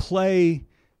 So you play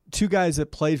two guys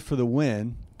that played for the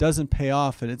win, doesn't pay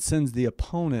off, and it sends the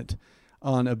opponent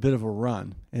on a bit of a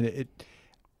run. And it's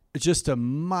just a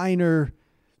minor,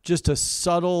 just a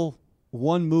subtle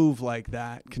one move like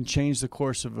that can change the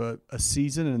course of a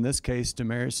season, and in this case,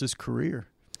 Demaryius' career.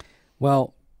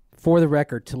 Well, for the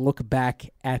record, to look back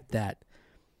at that,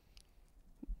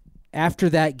 after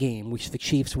that game, which the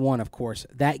Chiefs won, of course,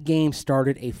 that game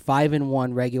started a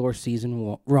 5-1 regular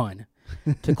season run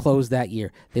to close that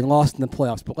year. They lost in the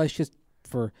playoffs, but let's just,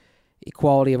 for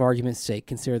equality of argument's sake,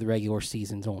 consider the regular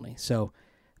seasons only. So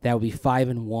that would be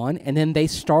 5-1, and then they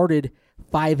started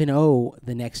 5-0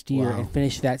 the next year and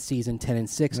finished that season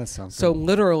 10-6. That sounds so good.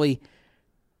 literally,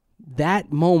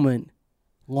 that moment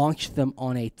launched them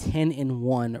on a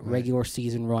 10-1 regular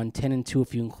season run, 10-2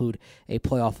 if you include a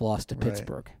playoff loss to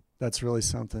Pittsburgh. That's really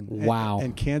something. Wow.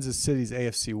 And Kansas City's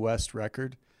AFC West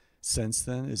record since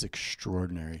then is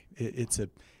extraordinary. It's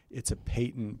a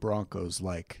Peyton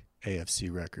Broncos-like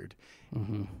AFC record.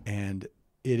 Mm-hmm. And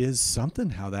it is something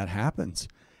how that happens.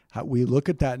 How we look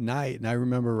at that night, and I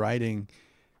remember writing,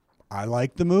 I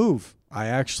like the move. I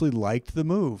actually liked the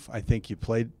move. I think you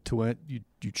played to win.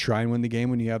 You try and win the game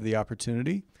when you have the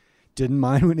opportunity. Didn't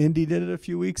mind when Indy did it a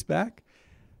few weeks back.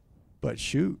 But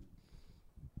shoot,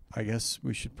 I guess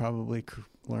we should probably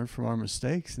learn from our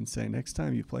mistakes and say next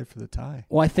time you play for the tie.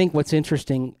 Well, I think what's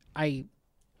interesting, I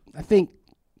think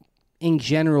in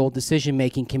general,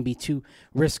 decision-making can be too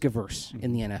risk-averse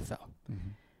in the NFL. Mm-hmm.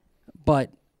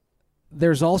 But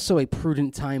there's also a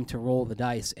prudent time to roll the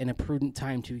dice and a prudent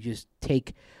time to just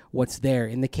take what's there.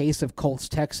 In the case of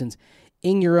Colts-Texans,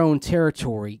 in your own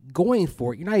territory, going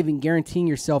for it, you're not even guaranteeing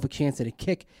yourself a chance at a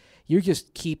kick. You're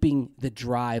just keeping the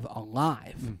drive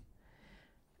alive. Mm.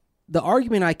 The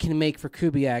argument I can make for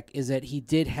Kubiak is that he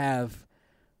did have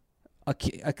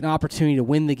an opportunity to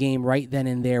win the game right then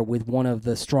and there with one of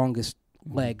the strongest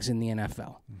legs in the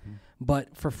NFL. Mm-hmm.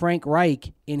 But for Frank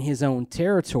Reich, in his own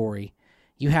territory,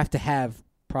 you have to have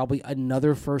probably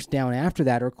another first down after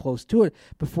that or close to it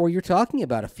before you're talking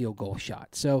about a field goal shot.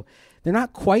 So they're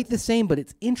not quite the same, but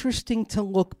it's interesting to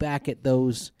look back at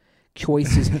those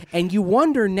choices. And you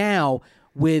wonder now,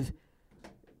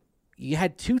 you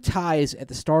had 2 ties at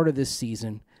the start of this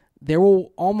season. There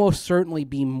will almost certainly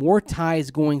be more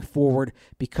ties going forward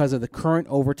because of the current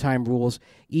overtime rules,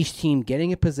 each team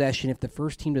getting a possession if the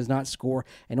first team does not score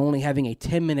and only having a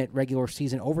 10-minute regular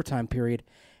season overtime period.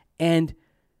 And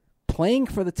playing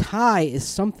for the tie is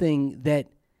something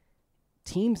that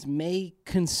teams may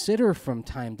consider from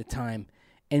time to time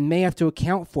and may have to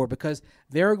account for because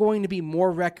there are going to be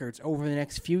more records over the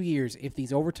next few years if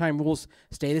these overtime rules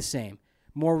stay the same.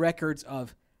 More records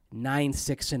of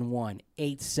 9-6-1,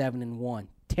 8-7-1,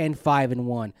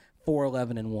 10-5-1,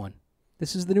 4-11-1.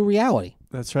 This is the new reality.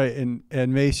 That's right.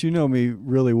 And Mace, you know me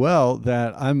really well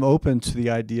that I'm open to the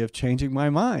idea of changing my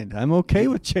mind. I'm okay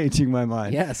with changing my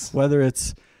mind. Yes. Whether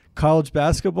it's college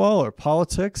basketball or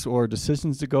politics or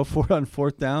decisions to go for it on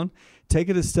 4th down, take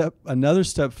it another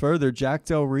step further. Jack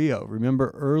Del Rio,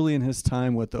 remember early in his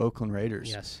time with the Oakland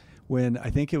Raiders. Yes. When I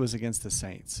think it was against the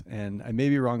Saints, and I may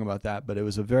be wrong about that, but it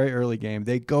was a very early game.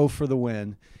 They go for the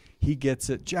win. He gets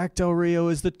it. Jack Del Rio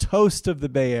is the toast of the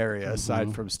Bay Area,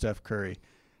 aside from Steph Curry.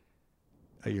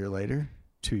 A year later,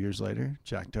 2 years later,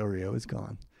 Jack Del Rio is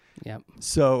gone. Yep.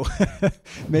 So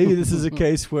maybe this is a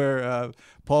case where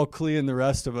Paul Klee and the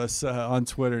rest of us on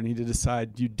Twitter need to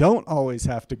decide you don't always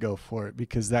have to go for it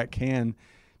because that can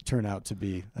turn out to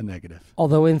be a negative.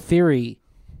 Although in theory,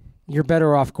 you're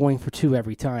better off going for 2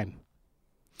 every time.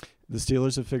 The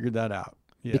Steelers have figured that out.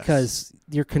 Yes. Because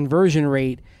your conversion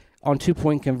rate on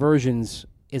 2-point conversions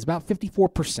is about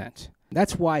 54%.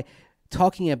 That's why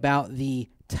talking about the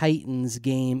Titans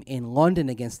game in London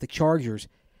against the Chargers,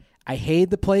 I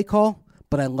hated the play call,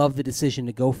 but I love the decision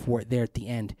to go for it there at the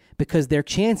end because their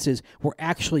chances were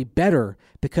actually better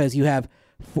because you have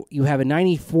a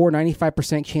 94,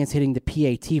 95% chance hitting the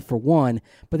PAT for one,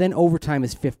 but then overtime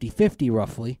is 50-50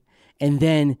 roughly, and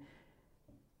then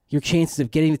your chances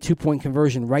of getting the 2-point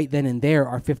conversion right then and there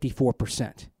are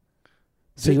 54%.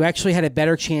 So you actually had a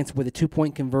better chance with a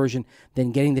 2-point conversion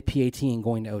than getting the PAT and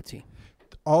going to OT.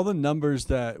 All the numbers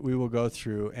that we will go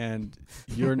through, and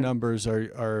your numbers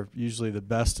are usually the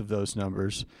best of those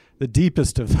numbers, the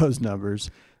deepest of those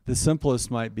numbers. The simplest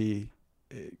might be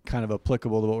kind of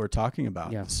applicable to what we're talking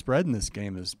about. Yeah. The spread in this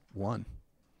game is 1.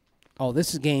 Oh,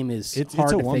 this game is hard it's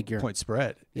a to figure. 1-point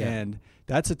spread. Yeah. And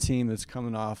that's a team that's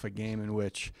coming off a game in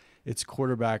which its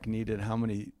quarterback needed how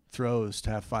many throws to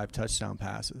have 5 touchdown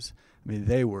passes? I mean,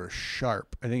 they were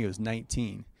sharp. I think it was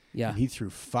 19. Yeah. And he threw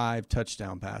 5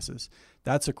 touchdown passes.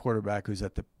 That's a quarterback who's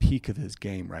at the peak of his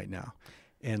game right now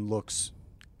and looks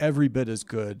every bit as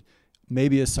good,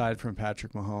 maybe aside from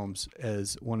Patrick Mahomes,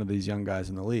 as one of these young guys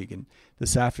in the league. And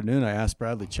this afternoon I asked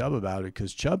Bradley Chubb about it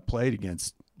because Chubb played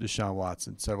against Deshaun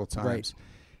Watson several times.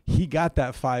 Right. he got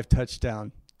that 5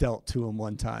 touchdown dealt to him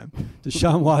one time.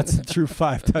 Deshaun Watson threw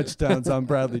 5 touchdowns on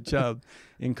Bradley Chubb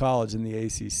in college in the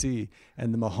ACC,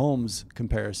 and the Mahomes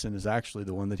comparison is actually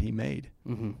the one that he made.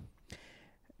 Mm-hmm.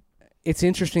 It's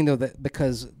interesting, though, that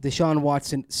because Deshaun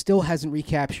Watson still hasn't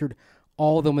recaptured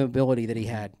all the mobility that he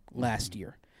had last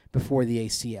year before the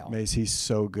ACL. Mace, he's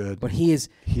so good. But his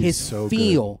so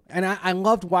feel, and I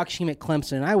loved watching him at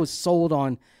Clemson, and I was sold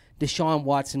on Deshaun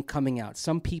Watson coming out.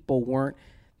 Some people weren't.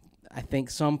 I think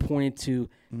some pointed to,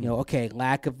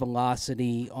 lack of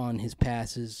velocity on his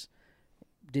passes,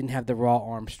 didn't have the raw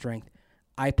arm strength.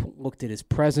 I looked at his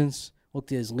presence,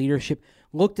 looked at his leadership,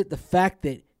 looked at the fact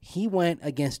that he went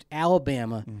against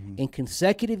Alabama in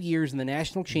consecutive years in the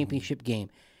national championship game,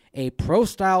 a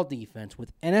pro-style defense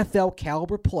with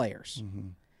NFL-caliber players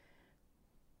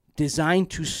designed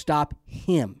to stop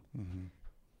him.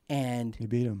 And he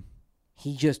beat him.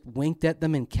 He just winked at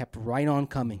them and kept right on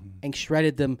coming and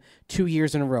shredded them 2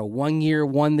 years in a row. 1 year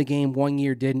won the game, 1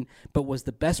 year didn't, but was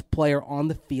the best player on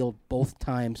the field both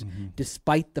times,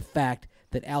 despite the fact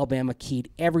that Alabama keyed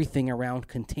everything around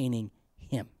containing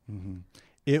him.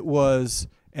 It was,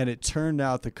 and it turned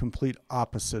out the complete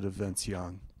opposite of Vince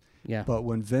Young. Yeah. But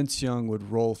when Vince Young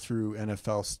would roll through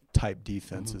NFL-type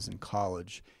defenses in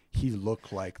college, he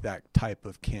looked like that type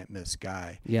of can't-miss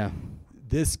guy. Yeah.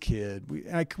 This kid,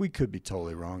 we could be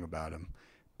totally wrong about him,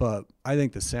 but I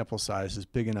think the sample size is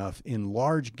big enough in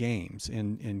large games,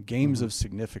 in games of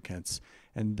significance,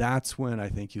 and that's when I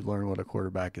think you learn what a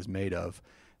quarterback is made of,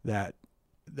 that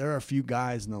there are a few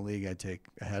guys in the league I'd take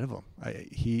ahead of him.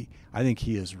 I think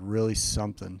he is really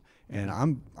something, and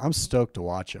I'm stoked to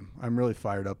watch him. I'm really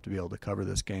fired up to be able to cover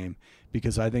this game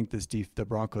because I think the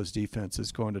Broncos defense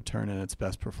is going to turn in its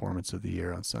best performance of the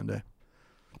year on Sunday.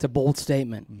 It's a bold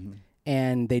statement.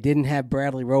 And they didn't have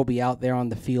Bradley Roby out there on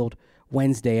the field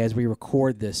Wednesday as we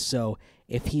record this. So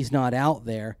if he's not out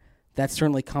there, that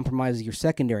certainly compromises your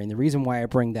secondary. And the reason why I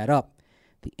bring that up,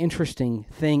 the interesting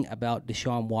thing about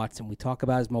Deshaun Watson, we talk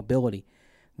about his mobility.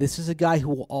 This is a guy who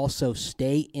will also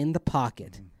stay in the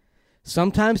pocket,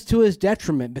 sometimes to his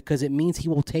detriment because it means he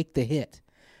will take the hit.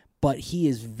 But he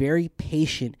is very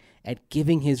patient at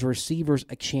giving his receivers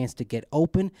a chance to get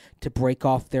open, to break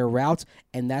off their routes,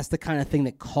 and that's the kind of thing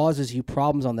that causes you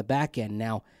problems on the back end.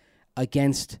 Now,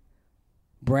 against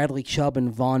Bradley Chubb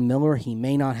and Von Miller, he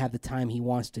may not have the time he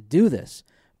wants to do this,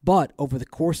 but over the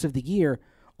course of the year,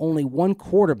 only one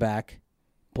quarterback,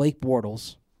 Blake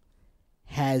Bortles,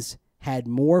 has had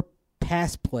more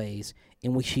pass plays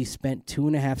in which he spent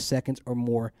 2.5 seconds or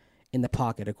more in the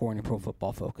pocket, according to Pro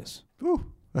Football Focus. Ooh.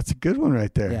 That's a good one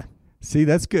right there. Yeah. See,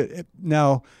 that's good.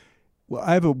 Now,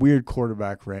 I have a weird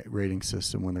quarterback rating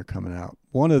system when they're coming out.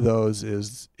 One of those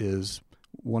is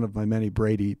one of my many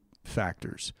Brady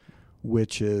factors,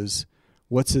 which is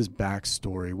what's his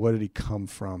backstory? What did he come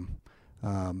from?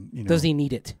 Does he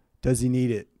need it? Does he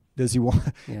need it? Does he want?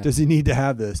 Yeah. Does he need to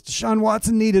have this? Deshaun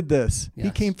Watson needed this. Yes.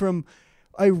 He came from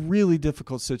a really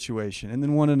difficult situation and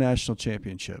then won a national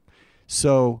championship.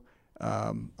 So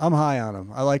I'm high on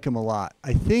him. I like him a lot.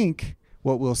 I think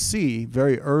what we'll see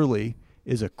very early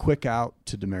is a quick out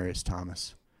to Demaryius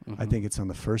Thomas. I think it's on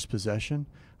the first possession.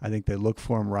 I think they look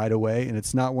for him right away, and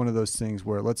it's not one of those things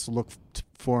where let's look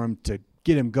for him to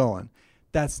get him going.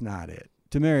 That's not it.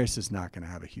 Demaryius is not going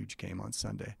to have a huge game on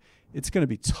Sunday. It's going to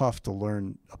be tough to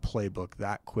learn a playbook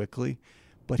that quickly,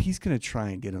 but he's going to try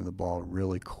and get him the ball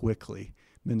really quickly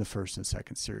in the first and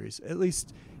second series, at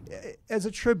least as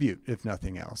a tribute, if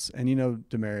nothing else. And,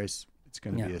 Demaryius, it's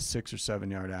going to be a 6 or 7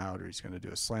 yard out, or he's going to do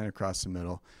a slant across the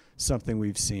middle, something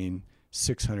we've seen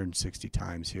 660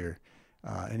 times here.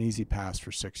 An easy pass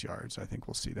for 6 yards. I think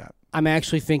we'll see that. I'm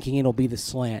actually thinking it'll be the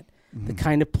slant, the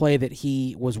kind of play that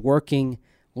he was working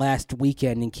last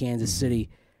weekend in Kansas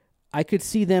City. I could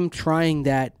see them trying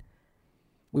that.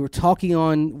 We were talking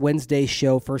on Wednesday's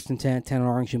show, First and 10 on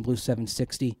Orange and Blue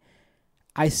 760.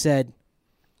 I said,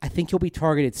 I think he'll be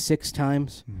targeted 6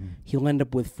 times. He'll end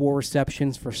up with 4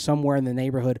 receptions for somewhere in the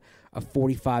neighborhood of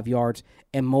 45 yards,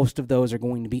 and most of those are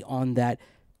going to be on that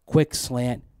quick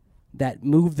slant, that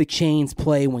move the chains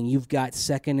play when you've got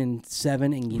 2nd and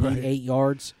 7 and you need 8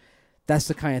 yards. That's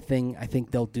the kind of thing I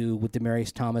think they'll do with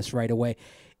Demaryius Thomas right away.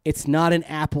 It's not an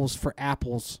apples for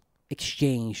apples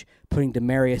exchange, putting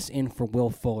Demaryius in for Will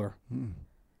Fuller.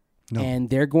 No. And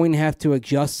they're going to have to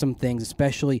adjust some things,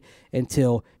 especially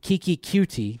until Kiki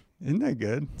Cutie. Isn't that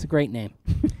good? It's a great name.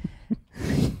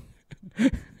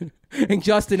 And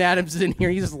Justin Adams is in here.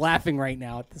 He's just laughing right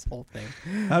now at this whole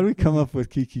thing. How do we come up with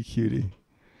Kiki Cutie?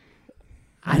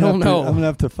 I don't know. I'm going to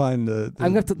have to find the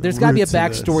there's got to be a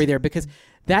backstory there because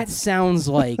that sounds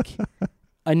like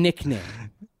a nickname.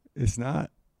 It's not.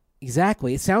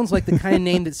 Exactly. It sounds like the kind of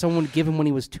name that someone would give him when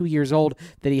he was 2 years old,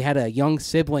 that he had a young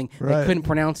sibling that couldn't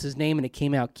pronounce his name and it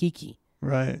came out Kiki.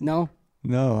 Right. No?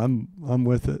 No, I'm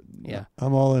with it. Yeah.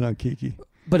 I'm all in on Kiki.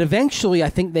 But eventually I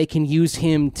think they can use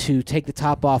him to take the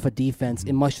top off of defense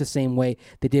in much the same way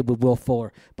they did with Will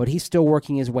Fuller. But he's still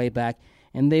working his way back,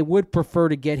 and they would prefer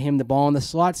to get him the ball in the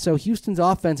slot, so Houston's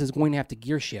offense is going to have to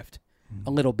gear shift a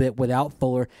little bit without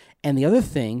Fuller. And the other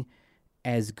thing,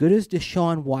 as good as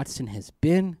Deshaun Watson has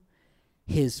been,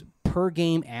 his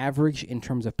per-game average in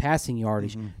terms of passing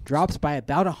yardage drops by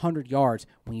about 100 yards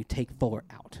when you take Fuller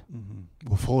out.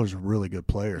 Well, Fuller's a really good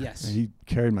player. Yes. And he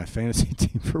carried my fantasy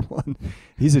team for one.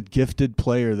 He's a gifted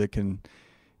player that can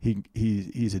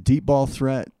he's a deep ball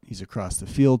threat. He's a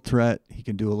cross-the-field threat. He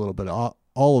can do a little bit of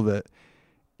all of it.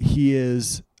 He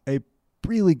is a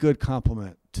really good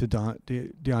complement to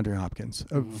DeAndre Hopkins.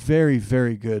 A very,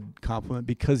 very good complement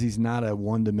because he's not a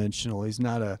one-dimensional.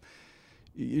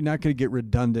 You're not going to get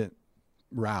redundant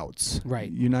routes. Right.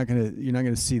 You're not going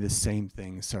to see the same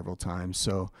thing several times.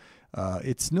 So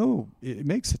it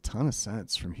makes a ton of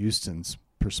sense from Houston's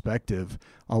perspective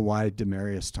on why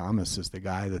Demaryius Thomas is the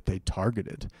guy that they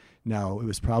targeted. Now, it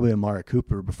was probably Amari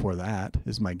Cooper before that,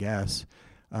 is my guess.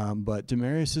 But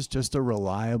Demaryius is just a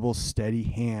reliable, steady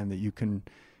hand that you can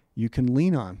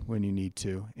lean on when you need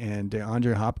to. And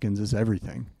DeAndre Hopkins is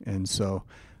everything. And so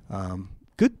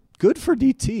good for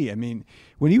DT. I mean,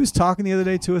 when he was talking the other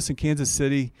day to us in Kansas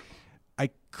City, I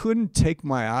couldn't take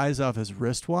my eyes off his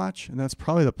wristwatch, and that's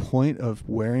probably the point of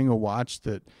wearing a watch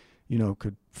that,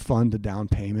 could fund a down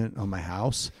payment on my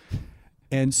house.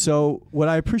 And so what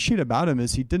I appreciate about him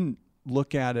is he didn't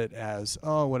look at it as,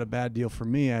 oh, what a bad deal for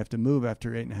me. I have to move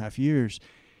after 8.5 years.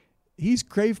 He's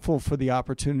grateful for the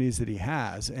opportunities that he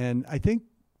has, and I think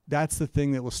that's the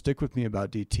thing that will stick with me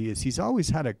about DT is he's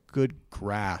always had a good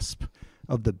grasp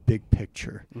of the big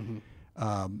picture.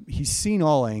 He's seen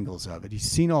all angles of it. He's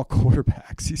seen all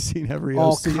quarterbacks. He's seen every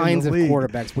all OC kinds in of the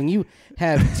league. When you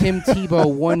have Tim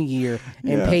Tebow one year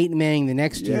and Peyton Manning the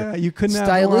next year, you couldn't have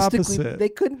more stylistically opposite. they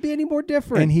couldn't be any more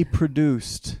different. And he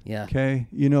produced. Yeah. Okay.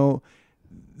 The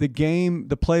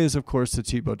play is of course to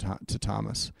Tebow to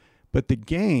Thomas, but the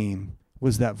game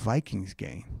was that Vikings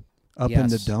game up in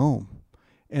the dome.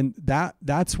 And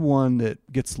that's one that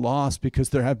gets lost because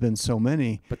there have been so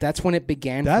many. But that's when it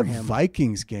began that for him. That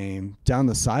Vikings game down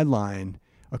the sideline,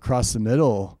 across the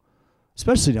middle,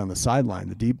 especially down the sideline,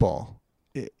 the deep ball.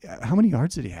 How many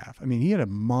yards did he have? I mean, he had a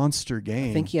monster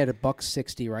game. I think he had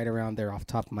 $160 right around there off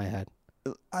the top of my head.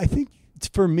 I think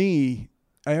for me,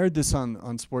 I heard this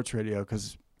on sports radio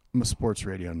because I'm a sports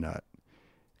radio nut.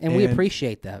 And we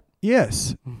appreciate that.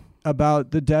 Yes.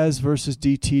 About the Dez versus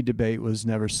DT debate was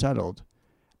never settled.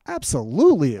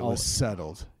 Absolutely, it was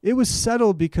settled. It was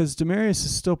settled because Demaryius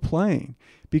is still playing,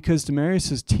 because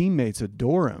Demaryius' teammates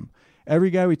adore him. Every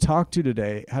guy we talked to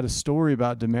today had a story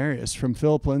about Demaryius, from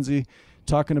Philip Lindsay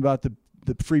talking about the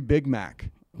free Big Mac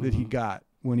that he got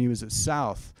when he was at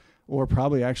South, or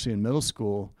probably actually in middle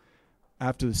school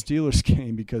after the Steelers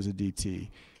game because of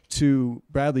DT, to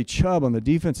Bradley Chubb on the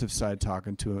defensive side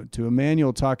talking to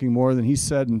Emmanuel talking more than he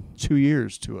said in 2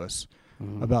 years to us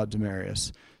about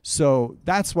Demaryius. So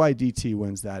that's why DT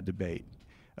wins that debate.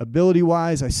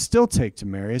 Ability-wise, I still take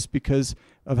Demaryius because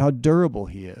of how durable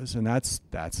he is, and that's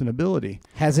an ability.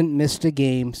 Hasn't missed a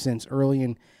game since early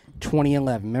in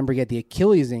 2011. Remember, he had the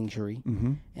Achilles injury,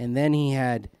 and then he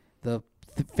had the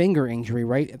finger injury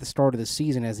right at the start of the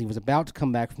season as he was about to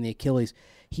come back from the Achilles.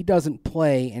 He doesn't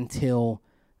play until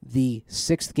the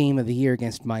 6th game of the year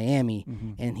against Miami,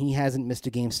 and he hasn't missed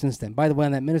a game since then. By the way,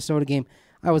 on that Minnesota game,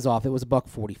 I was off. It was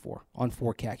 $144 on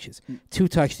 4 catches, 2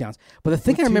 touchdowns. But the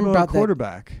thing I remember about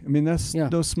quarterback, I mean, that's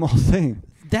no small thing.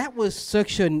 That was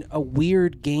such a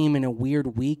weird game and a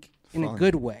weird week in a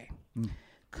good way.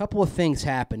 Couple of things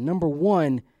happened. Number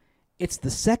one, it's the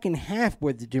second half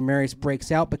where the Demaryius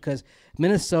breaks out because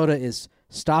Minnesota is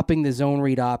stopping the zone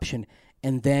read option,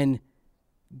 and then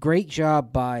great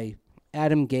job by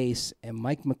Adam Gase and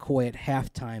Mike McCoy at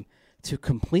halftime to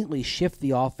completely shift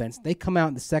the offense. They come out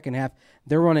in the second half,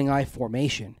 they're running I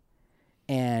formation,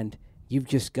 and you've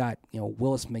just got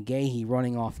Willis McGahee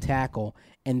running off tackle,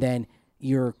 and then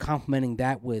you're complementing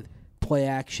that with play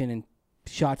action and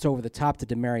shots over the top to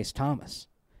Demaryius Thomas.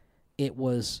 It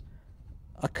was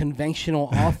a conventional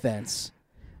offense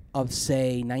of,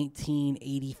 say,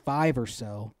 1985 or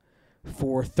so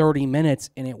for 30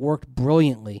 minutes, and it worked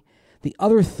brilliantly. The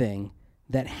other thing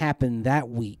that happened that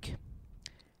week,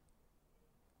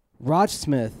 Rod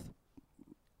Smith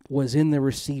was in the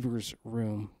receivers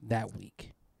room that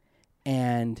week,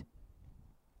 and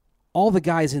all the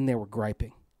guys in there were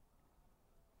griping.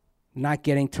 not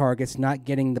getting targets, not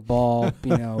getting the ball,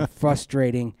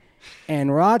 frustrating.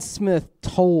 And Rod Smith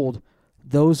told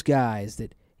those guys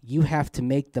that you have to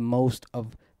make the most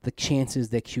of the chances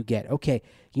that you get. Okay,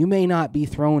 you may not be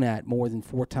thrown at more than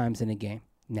 4 times in a game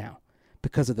now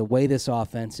because of the way this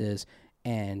offense is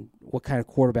and what kind of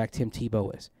quarterback Tim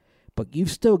Tebow is. But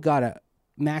you've still got to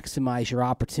maximize your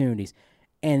opportunities.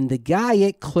 And the guy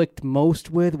it clicked most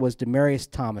with was Demaryius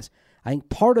Thomas. I think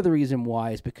part of the reason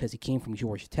why is because he came from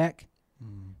Georgia Tech,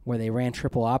 where they ran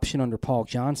triple option under Paul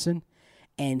Johnson.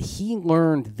 And he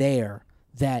learned there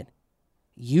that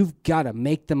you've got to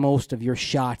make the most of your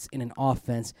shots in an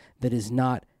offense that is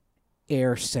not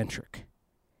air-centric.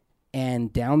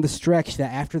 And down the stretch,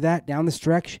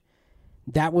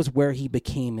 that was where he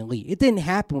became elite. It didn't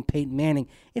happen with Peyton Manning.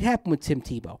 It happened with Tim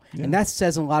Tebow. Yeah. And that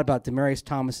says a lot about Demaryius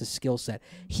Thomas' skill set.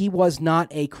 He was not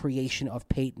a creation of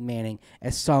Peyton Manning,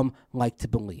 as some like to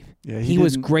believe. Yeah, he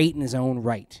was great in his own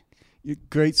right.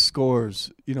 Great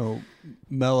scores,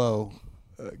 mellow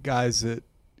guys that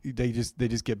they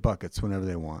just get buckets whenever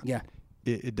they want. Yeah.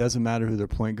 It doesn't matter who their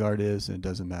point guard is, and it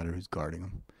doesn't matter who's guarding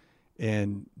them.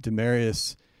 And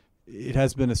Demaryius, it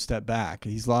has been a step back.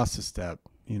 He's lost a step,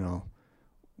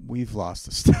 We've lost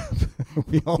a step.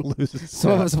 We all lose a step.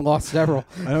 Some of us have lost several.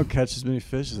 I don't catch as many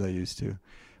fish as I used to.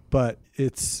 But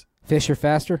it's... Fish are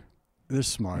faster? They're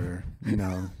smarter.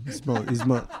 He's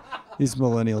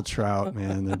millennial trout,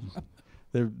 man.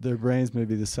 Their brains may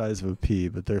be the size of a pea,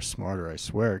 but they're smarter, I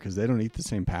swear, because they don't eat the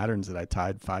same patterns that I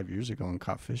tied 5 years ago and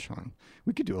caught fish on.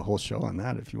 We could do a whole show on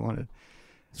that if you wanted.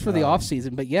 It's for the off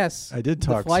season, but yes. I did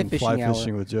talk some fly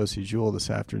fishing with Josie Jewell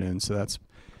this afternoon, so that's...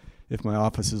 If my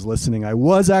office is listening, I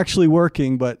was actually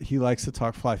working, but he likes to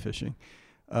talk fly fishing.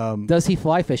 Does he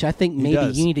fly fish? I think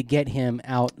maybe you need to get him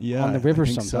out on the river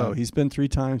sometime. So he's been 3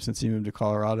 times since he moved to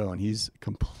Colorado, and he's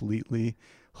completely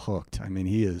hooked. I mean,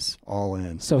 he is all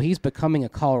in. So he's becoming a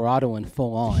Coloradoan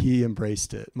full on. He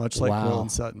embraced it, much like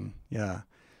Cortland Sutton. Yeah.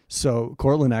 So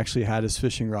Cortland actually had his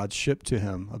fishing rod shipped to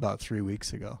him about 3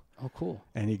 weeks ago. Oh, cool.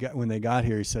 And when they got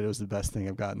here, he said it was the best thing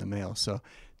I've got in the mail. So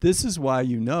this is why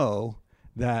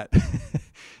that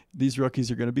these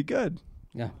rookies are going to be good.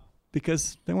 Yeah.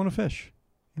 Because they want to fish.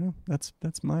 That's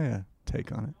my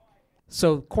take on it.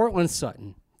 So Cortland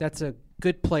Sutton, that's a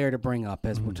good player to bring up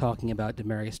as we're talking about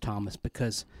Demaryius Thomas,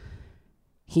 because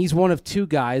he's one of 2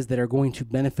 guys that are going to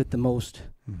benefit the most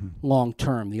long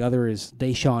term. The other is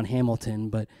Deshaun Hamilton,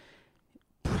 but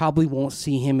probably won't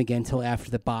see him again until after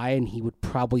the bye, and he would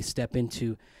probably step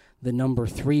into the number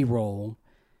 3 role.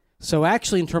 So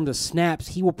actually, in terms of snaps,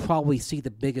 he will probably see the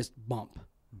biggest bump.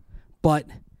 But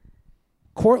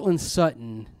Cortland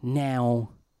Sutton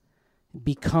now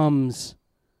becomes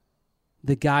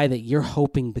the guy that you're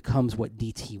hoping becomes what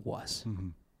DT was.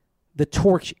 The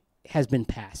torch has been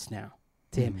passed now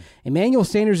to him. Emmanuel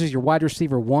Sanders is your wide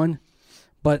receiver 1,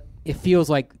 but it feels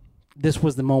like this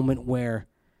was the moment where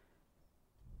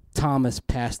Thomas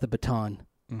passed the baton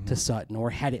to Sutton, or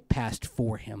had it passed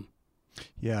for him.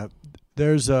 Yeah.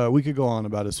 We could go on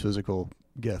about his physical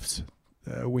gifts.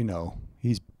 We know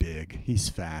he's big, he's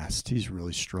fast, he's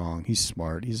really strong, he's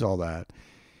smart, he's all that.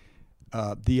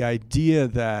 The idea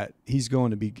that he's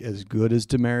going to be as good as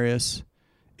Demaryius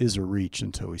is a reach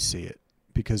until we see it,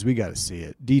 because we got to see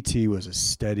it. DT was as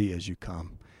steady as you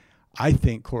come. I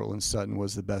think Cortland Sutton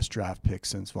was the best draft pick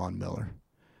since Von Miller.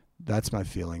 That's my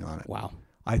feeling on it. Wow.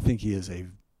 I think he is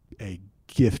a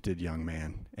gifted young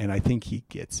man, and I think he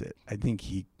gets it. I think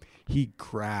he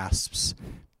grasps,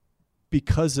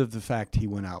 because of the fact he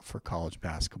went out for college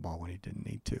basketball when he didn't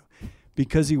need to,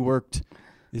 because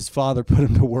his father put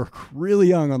him to work really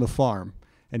young on the farm,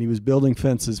 and he was building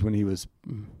fences when he was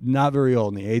not very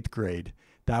old, in the 8th grade.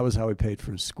 That was how he paid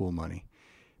for his school money,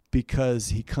 because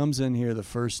he comes in here the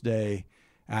first day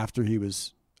after he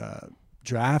was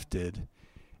drafted,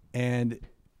 and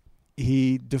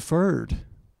he deferred.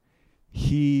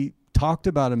 He talked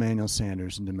about Emmanuel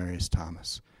Sanders and Demaryius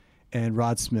Thomas and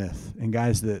Rod Smith and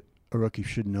guys that a rookie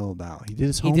should know about. He did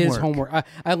his homework.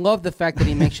 I love the fact that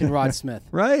he mentioned Rod Smith.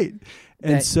 Right.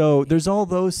 And so there's all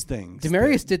those things.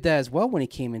 Demaryius did that as well when he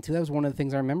came in, too. That was one of the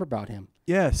things I remember about him.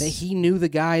 Yes. That he knew the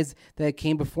guys that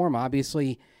came before him.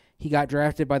 Obviously, he got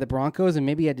drafted by the Broncos, and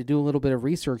maybe he had to do a little bit of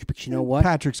research, but you know what?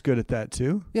 Patrick's good at that,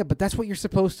 too. Yeah, but that's what you're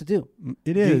supposed to do.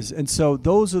 It is. And so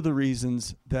those are the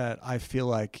reasons that I feel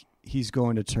like he's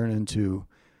going to turn into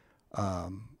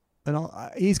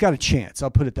he's got a chance. I'll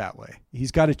put it that way.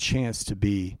 He's got a chance to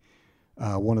be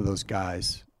one of those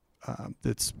guys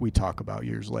we talk about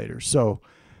years later. So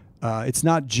it's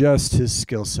not just his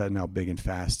skill set and how big and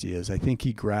fast he is. I think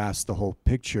he grasped the whole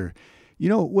picture.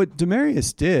 What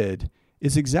Demaryius did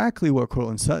is exactly what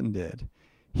Cortland Sutton did.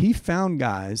 He found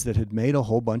guys that had made a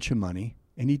whole bunch of money,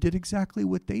 and he did exactly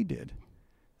what they did.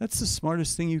 That's the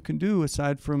smartest thing you can do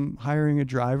aside from hiring a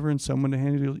driver and someone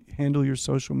to handle your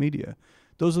social media.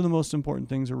 Those are the most important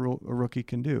things a rookie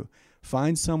can do.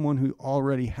 Find someone who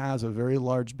already has a very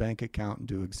large bank account and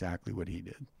do exactly what he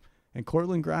did. And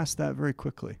Cortland grasped that very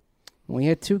quickly. We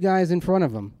had two guys in front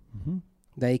of him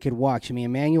that he could watch. I mean,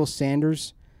 Emmanuel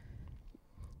Sanders,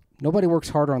 nobody works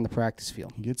harder on the practice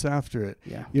field. He gets after it.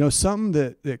 Yeah. You know,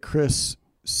 something that Chris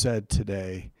said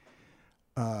today,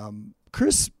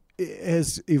 Chris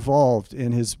has evolved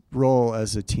in his role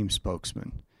as a team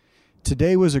spokesman.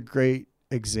 Today was a great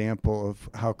example of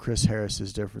how Chris Harris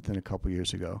is different than a couple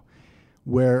years ago,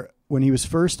 where when he was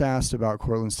first asked about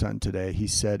Cortland Sutton today, he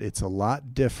said it's a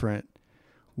lot different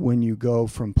when you go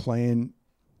from playing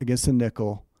against a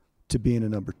nickel to being a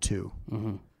number 2.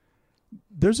 Mm-hmm.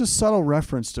 There's a subtle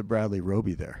reference to Bradley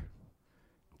Roby there.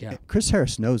 Yeah. Chris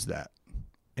Harris knows that,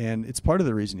 and it's part of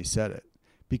the reason he said it,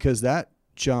 because that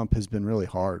jump has been really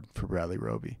hard for Bradley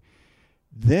Roby.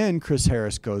 Then Chris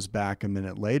Harris goes back a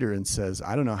minute later and says,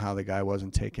 I don't know how the guy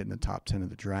wasn't taken in the top 10 of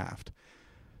the draft.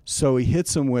 So he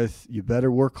hits him with, you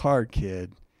better work hard,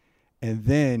 kid. And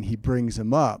then he brings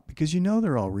him up because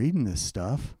they're all reading this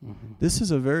stuff. Mm-hmm. This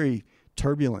is a very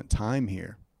turbulent time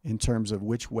here in terms of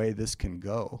which way this can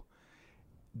go.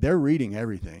 They're reading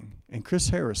everything. And Chris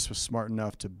Harris was smart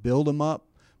enough to build him up,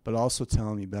 but also tell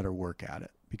him you better work at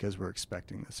it because we're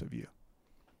expecting this of you.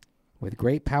 With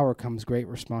great power comes great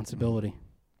responsibility.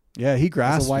 Yeah, he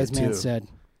grasped it, as a wise man too. said.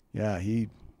 Yeah, he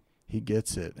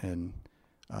gets it. And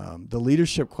the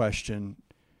leadership question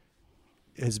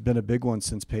has been a big one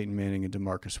since Peyton Manning and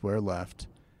DeMarcus Ware left.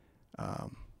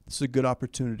 This is a good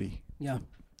opportunity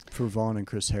for Vaughn and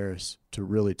Chris Harris to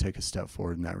really take a step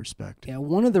forward in that respect. Yeah,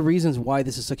 one of the reasons why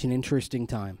this is such an interesting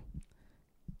time,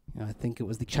 I think it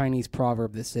was the Chinese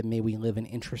proverb that said, may we live in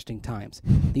interesting times.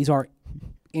 These are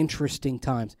interesting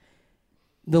times.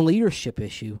 The leadership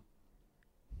issue,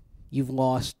 you've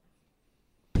lost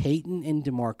Peyton and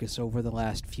DeMarcus over the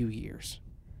last few years.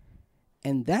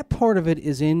 And that part of it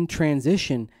is in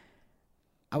transition.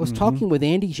 I was talking with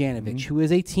Andy Janovich, who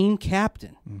is a team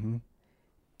captain. Mm-hmm.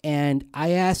 And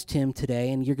I asked him today,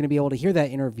 and you're going to be able to hear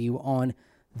that interview on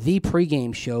the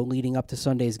pregame show leading up to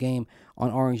Sunday's game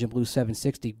on Orange and Blue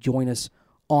 760. Join us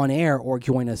on air or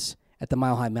join us at the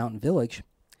Mile High Mountain Village.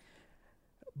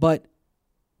 But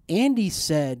Andy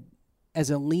said, as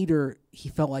a leader, he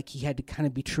felt like he had to kind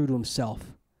of be true to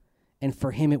himself. And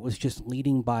for him, it was just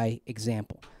leading by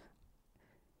example.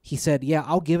 He said, yeah,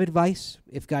 I'll give advice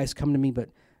if guys come to me, but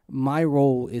my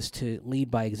role is to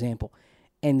lead by example.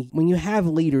 And when you have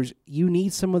leaders, you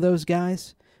need some of those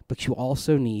guys, but you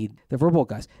also need the verbal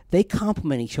guys. They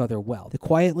complement each other well, the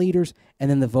quiet leaders and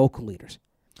then the vocal leaders.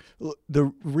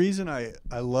 The reason I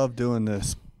love doing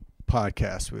this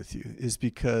podcast with you is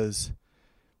because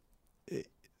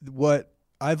what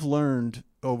I've learned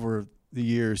over the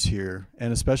years here,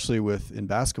 and especially in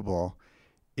basketball,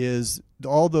 is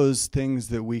all those things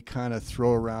that we kind of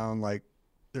throw around like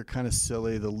they're kind of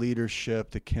silly, the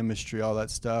leadership, the chemistry, all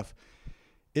that stuff.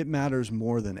 It matters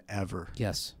more than ever.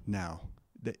 Yes. Now,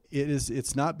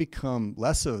 it's not become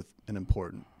less of an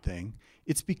important thing.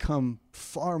 It's become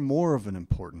far more of an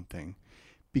important thing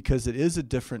because it is a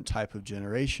different type of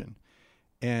generation.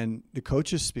 And the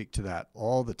coaches speak to that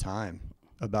all the time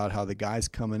about how the guys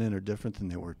coming in are different than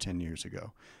they were 10 years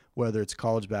ago. Whether it's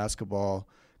college basketball,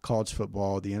 college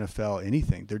football, the NFL,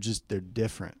 anything, they're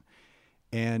different.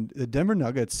 And the Denver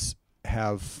Nuggets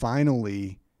have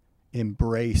finally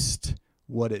embraced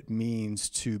what it means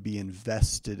to be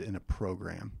invested in a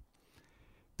program.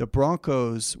 The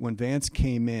Broncos, when Vance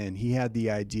came in, he had the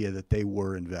idea that they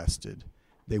were invested.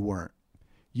 They weren't.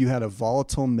 You had a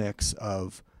volatile mix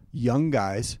of young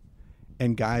guys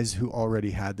and guys who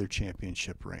already had their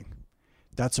championship ring.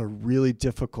 That's a really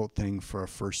difficult thing for a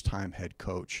first-time head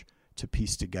coach to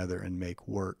piece together and make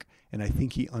work. And I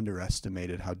think he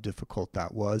underestimated how difficult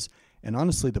that was. And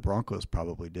honestly, the Broncos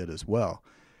probably did as well.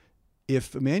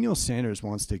 If Emmanuel Sanders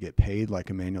wants to get paid like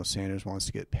Emmanuel Sanders wants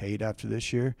to get paid after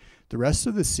this year, the rest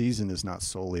of the season is not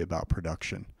solely about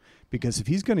production. Because if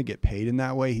he's going to get paid in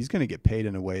that way, he's going to get paid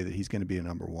in a way that he's going to be a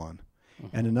number one.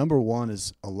 Mm-hmm. And a number one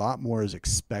is a lot more is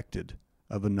expected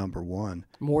of a number one.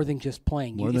 More than just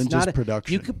playing. More than just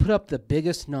production. You could put up the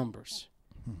biggest numbers,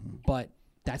 but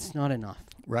that's not enough.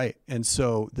 Right. And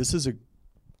so this is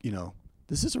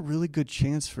a really good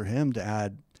chance for him to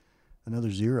add another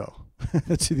 0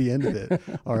 to the end of it.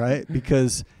 All right.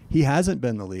 Because he hasn't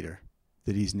been the leader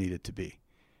that he's needed to be.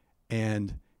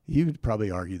 And you would probably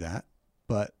argue that,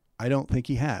 but I don't think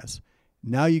he has.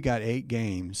 Now you got 8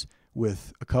 games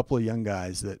with a couple of young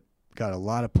guys that got a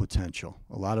lot of potential,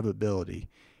 a lot of ability.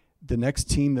 The next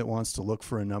team that wants to look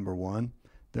for a number one,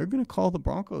 they're going to call the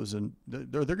Broncos, and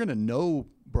they're going to know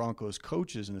Broncos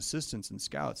coaches and assistants and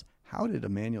scouts. How did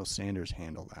Emmanuel Sanders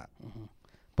handle that? Mm-hmm.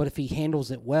 But if he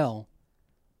handles it well,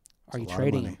 are you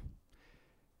trading him?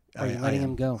 Are you letting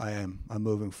him go? I am. I'm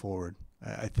moving forward.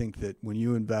 I think that when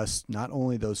you invest not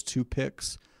only those 2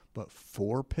 picks, but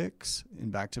 4 picks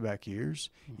in back-to-back years,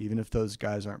 even if those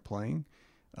guys aren't playing,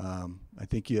 I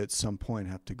think you at some point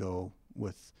have to go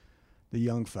with the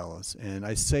young fellas. And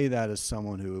I say that as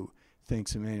someone who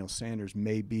thinks Emmanuel Sanders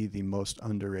may be the most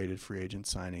underrated free agent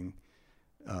signing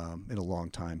in a long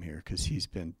time here, because he's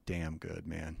been damn good,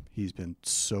 man. He's been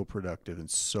so productive and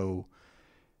so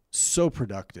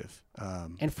productive.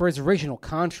 And for his original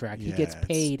contract, he gets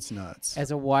paid it's nuts.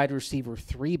 as a wide receiver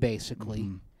 3, basically,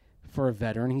 for a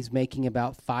veteran. He's making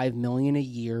about $5 million a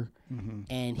year,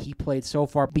 and he played so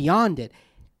far beyond it.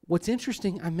 What's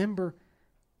interesting, I remember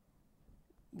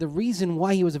the reason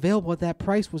why he was available at that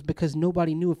price was because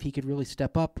nobody knew if he could really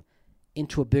step up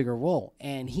into a bigger role,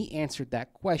 and he answered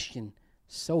that question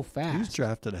so fast. He was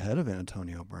drafted ahead of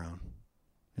Antonio Brown.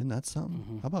 Isn't that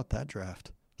something? How about that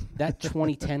draft? That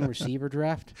 2010 receiver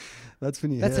draft, that's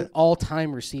when an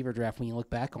all-time receiver draft when you look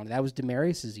back on it. That was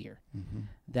Demaryius's year.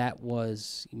 That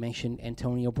was, you mentioned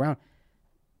Antonio Brown.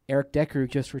 Eric Decker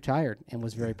just retired and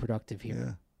was very productive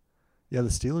here. Yeah, the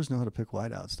Steelers know how to pick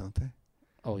wideouts, don't they?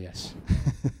 Oh, yes.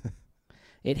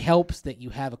 It helps that you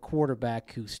have a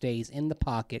quarterback who stays in the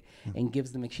pocket and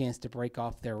gives them a chance to break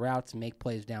off their routes and make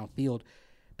plays downfield,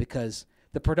 because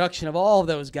the production of all of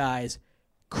those guys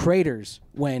craters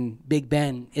when Big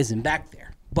Ben isn't back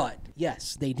there. But,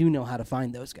 yes, they do know how to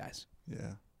find those guys.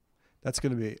 Yeah. That's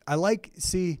going to be –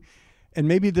 and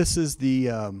maybe this is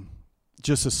the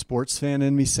just a sports fan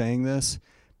in me saying this,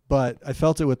 but I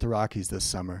felt it with the Rockies this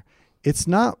summer. It's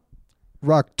not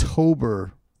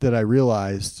Rocktober that I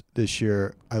realized this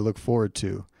year I look forward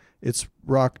to. It's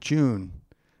Rock June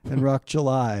and Rock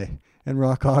July and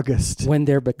Rock August. When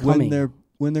they're becoming.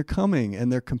 When they're coming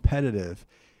and they're competitive.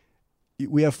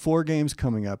 We have 4 games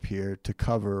coming up here to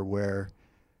cover where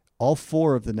all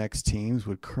 4 of the next teams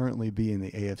would currently be in the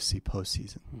AFC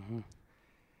postseason.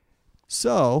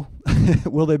 So,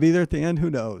 will they be there at the end?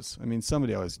 Who knows? I mean,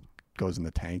 somebody always goes in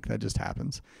the tank. That just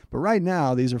happens. But right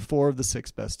now, these are 4 of the 6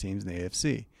 best teams in the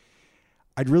AFC.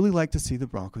 I'd really like to see the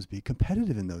Broncos be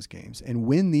competitive in those games and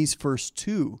win these first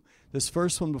 2. This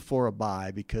first one before a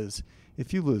bye, because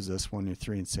if you lose this one, you're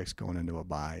 3-6 going into a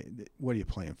bye. What are you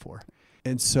playing for?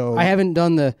 And so I haven't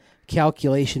done the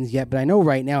calculations yet, but I know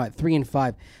right now at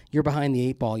 3-5, you're behind the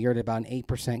 8 ball. You're at about an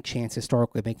 8% chance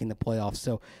historically of making the playoffs.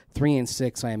 So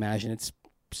 3-6, I imagine it's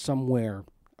somewhere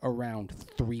around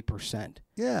 3%.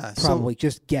 Yeah, probably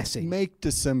just guessing. Make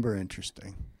December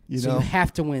interesting. You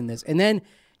have to win this, and then.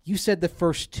 You said the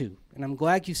first 2, and I'm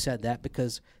glad you said that,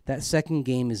 because that second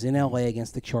game is in L.A.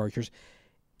 against the Chargers.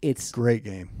 It's great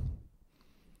game.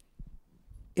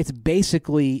 It's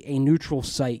basically a neutral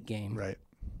site game. Right.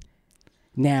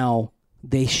 Now,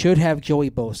 they should have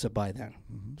Joey Bosa by then,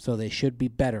 so they should be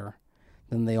better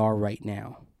than they are right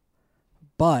now.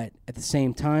 But at the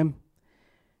same time,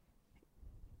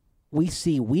 we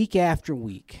see week after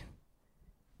week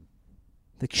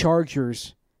the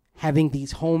Chargers having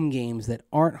these home games that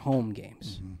aren't home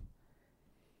games.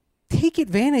 Take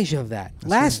advantage of that.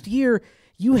 Last year,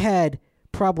 you had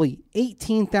probably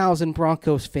 18,000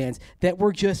 Broncos fans that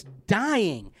were just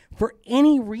dying for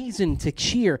any reason to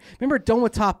cheer. Remember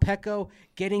Domata Peko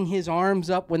getting his arms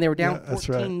up when they were down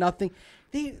 14-0?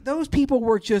 Those people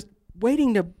were just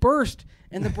waiting to burst,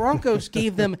 and the Broncos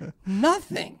gave them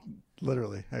nothing.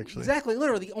 Literally, actually. Exactly,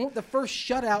 literally. The first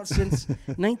shutout since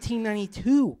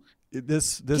 1992. Give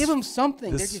them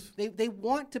something. They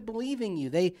want to believe in you.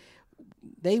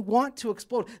 They want to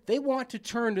explode. They want to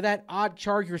turn to that odd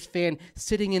Chargers fan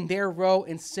sitting in their row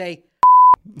and say,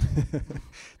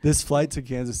 This flight to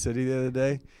Kansas City the other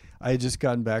day, I had just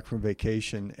gotten back from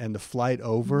vacation, and the flight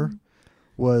over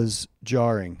was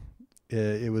jarring.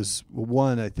 It was,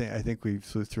 1, I think we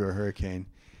flew through a hurricane,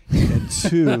 and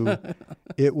 2,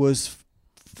 it was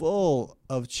full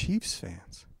of Chiefs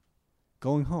fans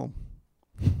going home.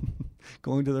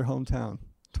 Going to their hometown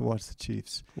to watch the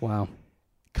Chiefs. Wow.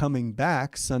 Coming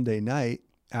back Sunday night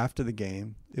after the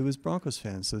game, it was Broncos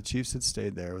fans. So the Chiefs had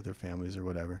stayed there with their families or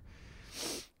whatever.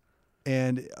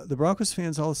 And the Broncos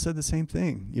fans all said the same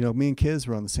thing. Me and kids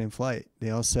were on the same flight.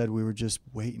 They all said we were just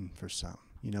waiting for something.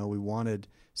 We wanted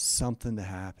something to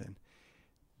happen.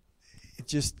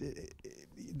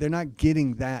 They're not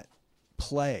getting that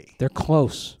play. They're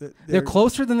close. They're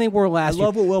closer than they were last year. I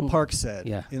love what Will Park said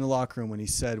Yeah. in the locker room when he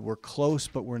said, we're close,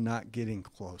 but we're not getting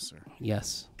closer.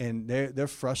 Yes. And they're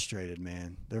frustrated,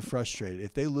 man. They're frustrated.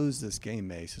 If they lose this game,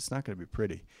 Mace, it's not going to be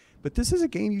pretty. But this is a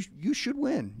game you should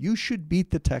win. You should beat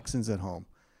the Texans at home.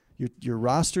 Your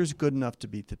roster's good enough to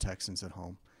beat the Texans at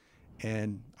home.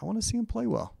 And I want to see them play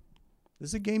well. This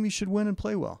is a game you should win and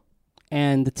play well.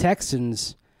 And the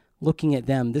Texans, looking at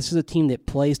them, this is a team that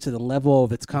plays to the level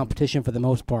of its competition for the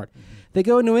most part. They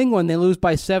go to New England, they lose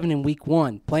by 7 in week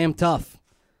 1. Play them tough.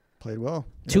 Played well.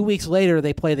 2 weeks later,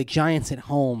 they play the Giants at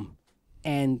home,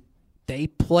 and they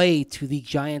play to the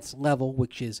Giants' level,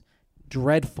 which is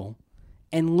dreadful,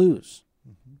 and lose.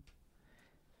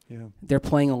 Yeah. They're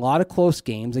playing a lot of close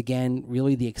games. Again,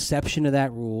 really the exception to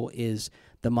that rule is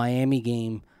the Miami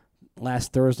game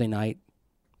last Thursday night.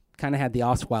 Kind of had the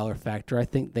Osweiler factor. I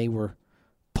think they were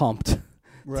pumped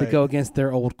to go against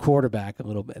their old quarterback a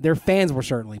little bit. Their fans were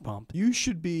certainly pumped. You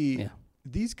should be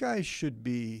these guys should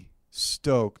be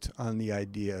stoked on the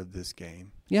idea of this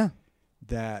game. Yeah.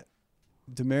 That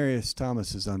Demaryius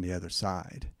Thomas is on the other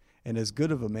side. And as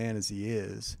good of a man as he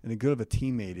is, and as good of a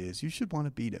teammate is, you should want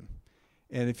to beat him.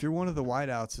 And if you're one of the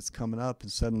wideouts that's coming up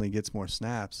and suddenly gets more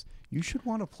snaps, you should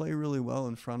want to play really well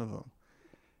in front of him.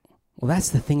 Well, that's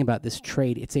the thing about this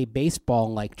trade. It's a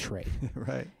baseball-like trade.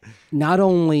 Right. Not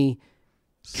only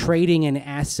trading an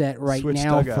asset right Switch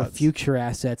now dugouts. for future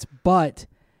assets, but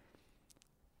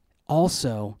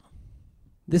also,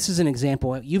 this is an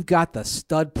example. You've got the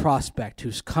stud prospect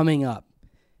who's coming up,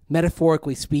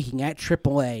 metaphorically speaking, at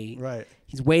AAA. Right.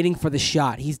 He's waiting for the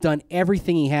shot. He's done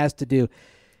everything he has to do.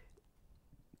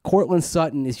 Cortland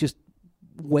Sutton is just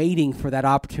waiting for that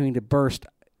opportunity to burst.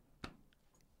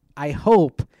 I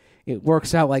hope it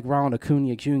works out like Ronald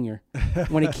Acuna Jr.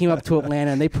 when he came up to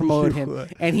Atlanta and they promoted him,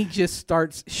 and he just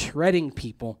starts shredding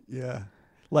people. Yeah.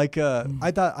 Like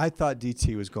I thought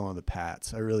DT was going to the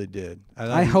Pats. I really did.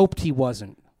 I hoped he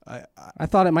wasn't. I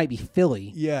thought it might be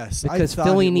Philly. Yes, because I thought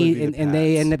Philly it would be and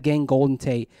they end up getting Golden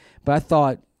Tate. But I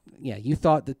thought, you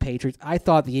thought the Patriots. I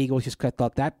thought the Eagles. I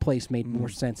thought that place made more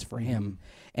sense for him.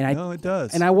 And no, it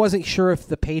does. And I wasn't sure if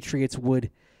the Patriots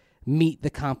would meet the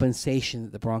compensation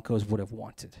that the Broncos would have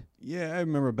wanted. Yeah, I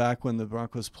remember back when the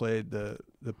Broncos played the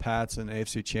Pats in the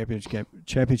AFC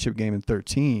championship game in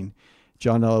 2013.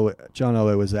 John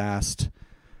Elway was asked.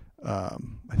 I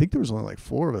think there was only like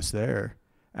 4 of us there.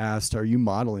 Asked, "Are you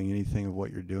modeling anything of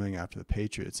what you're doing after the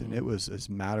Patriots?" And it was as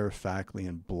matter-of-factly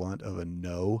and blunt of a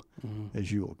no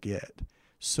as you will get.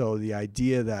 So the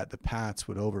idea that the Pats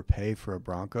would overpay for a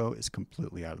Bronco is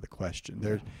completely out of the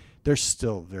question. There's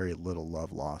still very little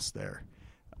love lost there.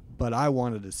 But I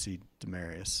wanted to see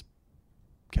Demaryius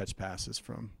catch passes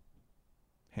from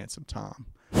Handsome Tom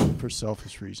for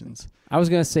selfish reasons. I was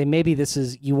going to say maybe this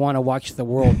is you want to watch the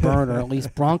world burn, or at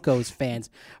least Broncos fans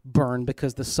burn,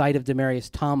 because the sight of Demaryius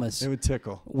Thomas it would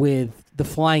tickle with the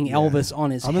flying Elvis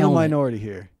on his helmet. I'm in the minority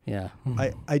here. Yeah.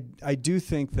 I do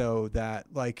think, though, that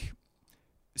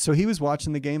so he was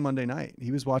watching the game Monday night.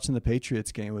 He was watching the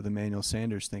Patriots game with Emmanuel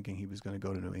Sanders thinking he was going to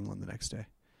go to New England the next day.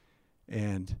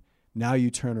 And now you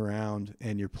turn around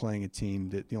and you're playing a team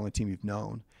that the only team you've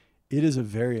known. It is a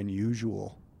very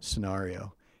unusual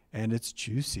scenario, and it's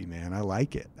juicy, man. I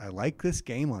like it. I like this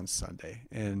game on Sunday,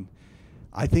 and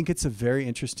I think it's a very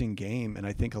interesting game, and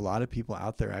I think a lot of people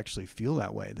out there actually feel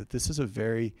that way, that this is a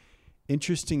very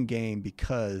interesting game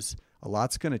because a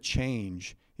lot's going to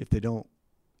change if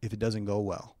it doesn't go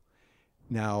well.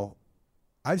 Now,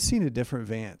 I've seen a different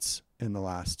Vance in the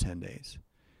last 10 days.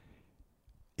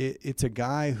 It's a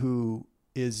guy who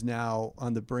is now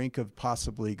on the brink of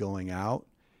possibly going out,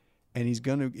 and he's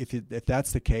going to, if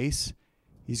that's the case,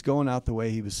 he's going out the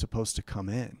way he was supposed to come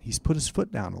in. He's put his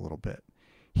foot down a little bit.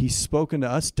 He's spoken to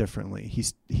us differently.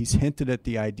 He's hinted at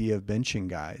the idea of benching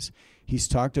guys. He's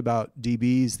talked about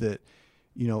DBs that,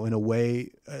 in a way,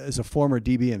 as a former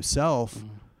DB himself,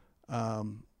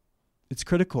 it's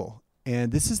critical.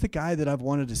 And this is the guy that I've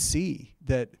wanted to see.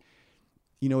 That,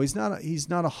 he's not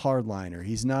a hardliner.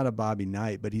 He's not a Bobby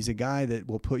Knight, but he's a guy that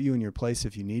will put you in your place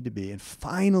if you need to be. And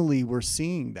finally, we're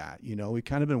seeing that. We've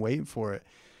kind of been waiting for it.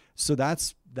 So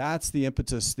that's the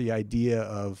impetus, the idea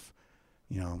of,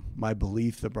 my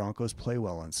belief the Broncos play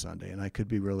well on Sunday. And I could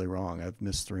be really wrong. I've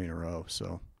missed 3 in a row,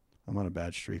 so I'm on a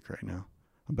bad streak right now.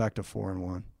 I'm back to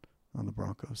 4-1 on the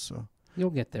Broncos. So you'll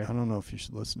get there. I don't know if you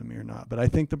should listen to me or not, but I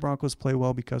think the Broncos play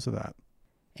well because of that.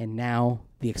 And now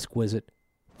the exquisite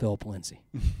Philip Lindsay,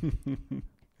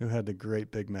 who had the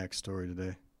great Big Mac story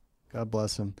today. God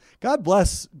bless him. God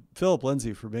bless Philip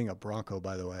Lindsay for being a Bronco,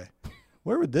 by the way.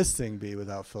 Where would this thing be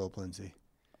without Philip Lindsay?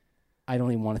 I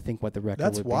don't even want to think what the record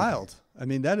would be. That's wild. I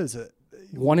mean, that is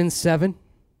 1-7.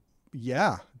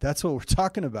 Yeah, that's what we're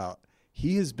talking about.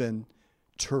 He has been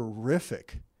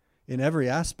terrific in every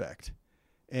aspect,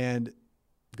 and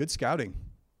good scouting.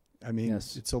 I mean,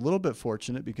 It's a little bit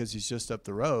fortunate because he's just up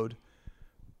the road.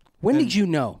 When did you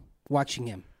know watching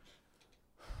him?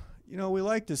 You know, we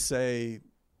like to say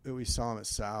that we saw him at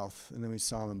South and then we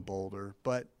saw him in Boulder,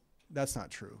 but that's not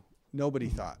true. Nobody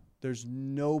thought. There's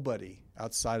nobody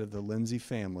outside of the Lindsay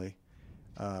family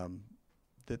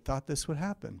that thought this would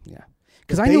happen. Yeah.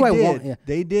 Because I knew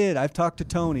They did. I've talked to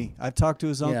Tony. I've talked to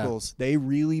his uncles. They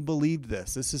really believed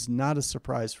this. This is not a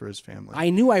surprise for his family. I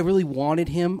knew I really wanted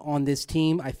him on this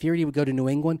team. I feared he would go to New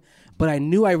England, but I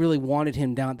knew I really wanted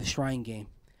him down at the Shrine game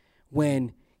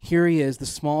when here he is, the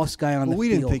smallest guy on the field. We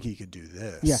didn't think he could do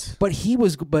this. Yeah, but he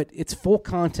was. But it's full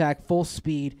contact, full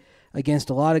speed against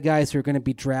a lot of guys who are going to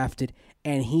be drafted,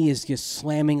 and he is just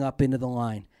slamming up into the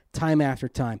line time after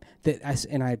time.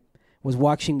 I was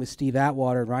watching with Steve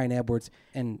Atwater and Ryan Edwards,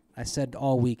 and I said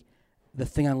all week, the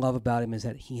thing I love about him is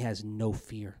that he has no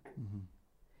fear. Mm-hmm.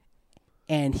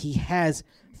 And he has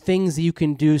things that you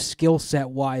can do skill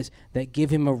set-wise that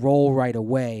give him a role right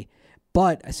away.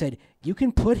 But I said, you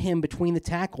can put him between the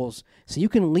tackles, so you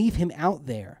can leave him out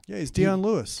there. Yeah, he's Deion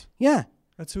Lewis. Yeah.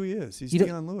 That's who he is. He's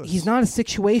Deion Lewis. He's not a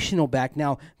situational back.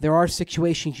 Now, there are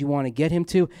situations you want to get him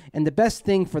to, and the best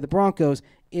thing for the Broncos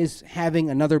is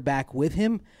having another back with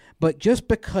him. But just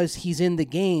because he's in the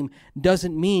game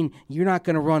doesn't mean you're not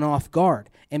going to run off guard.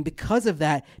 And because of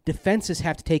that, defenses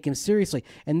have to take him seriously.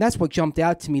 And that's what jumped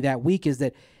out to me that week is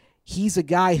that he's a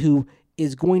guy who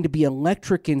is going to be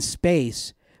electric in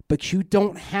space, but you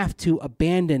don't have to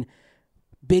abandon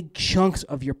big chunks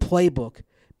of your playbook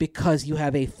because you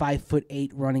have a 5'8"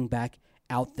 running back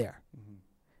out there. Mm-hmm.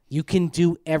 You can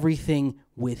do everything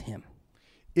with him.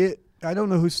 I don't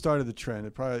know who started the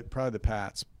trend. Probably the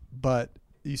Pats, but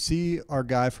you see our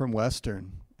guy from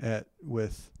Western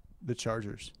with the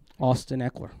Chargers. Austin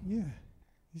Eckler. Yeah.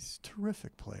 He's a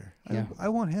terrific player. Yeah. I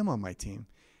want him on my team.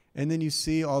 And then you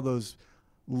see all those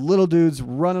little dudes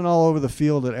running all over the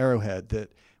field at Arrowhead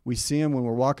that we see them when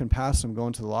we're walking past them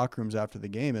going to the locker rooms after the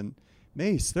game. And,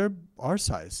 Mace, they're our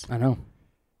size. I know.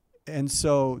 And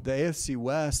so the AFC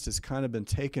West has kind of been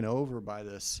taken over by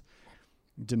this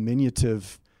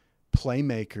diminutive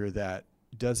playmaker that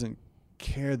doesn't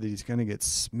care that he's going to get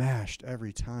smashed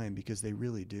every time because they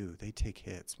really do. They take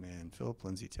hits, man. Philip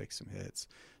Lindsay takes some hits.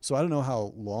 So I don't know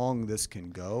how long this can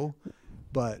go,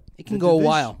 but it can go a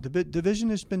while. The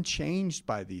division has been changed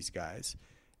by these guys,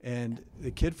 and the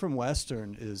kid from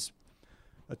Western is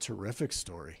a terrific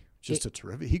story.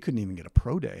 He couldn't even get a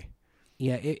pro day.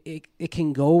 Yeah, it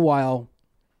can go a while,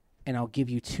 and I'll give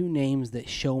you two names that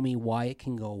show me why it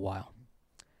can go a while.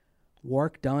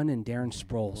 Warwick Dunn and Darren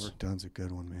Sproles. Warwick Dunn's a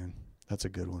good one, man. That's a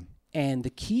good one. And the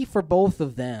key for both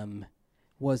of them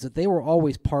was that they were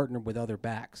always partnered with other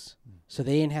backs, so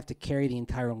they didn't have to carry the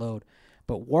entire load.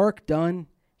 But Warwick Dunn,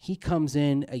 he comes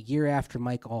in a year after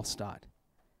Mike Allstott,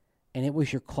 and it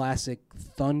was your classic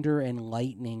thunder and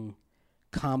lightning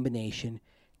combination,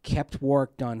 kept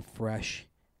Warwick Dunn fresh.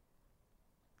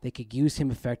 They could use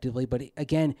him effectively, but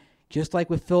again, just like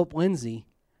with Philip Lindsay,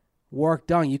 Warwick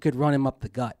Dunn, you could run him up the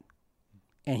gut,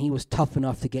 and he was tough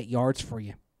enough to get yards for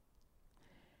you.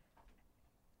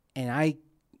 And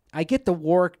I get the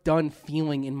Warwick Dunn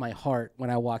feeling in my heart when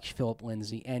I watch Philip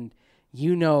Lindsay. And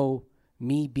you know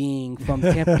me being from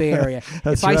the Tampa Bay area.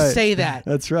 If I say that,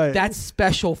 that's right. That's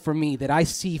special for me that I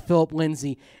see Philip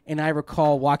Lindsay and I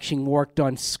recall watching Warwick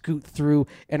Dunn scoot through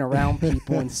and around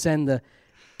people and send the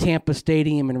Tampa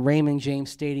Stadium and Raymond James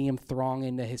Stadium throng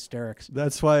into hysterics.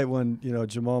 That's why when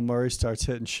Jamal Murray starts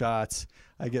hitting shots,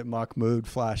 I get Mahmoud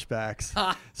flashbacks.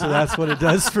 So that's what it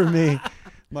does for me.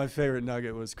 My favorite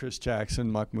nugget was Chris Jackson,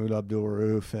 Mahmoud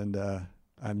Abdul-Rauf, and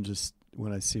I'm just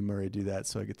when I see Murray do that,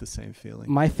 so I get the same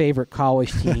feeling. My favorite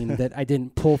college team that I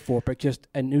didn't pull for, but just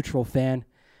a neutral fan,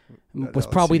 was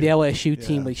probably the LSU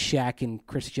team with Shaq and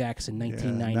Chris Jackson,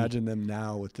 1990. Yeah, imagine them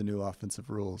now with the new offensive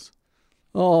rules.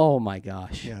 Oh my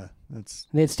gosh! Yeah,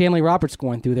 they had Stanley Roberts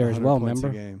going through there as well. Points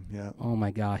Remember? A game. Yeah. Oh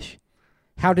my gosh!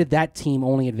 How did that team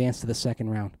only advance to the second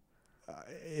round?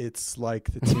 It's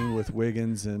like the team with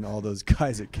Wiggins and all those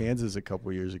guys at Kansas a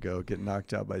couple years ago get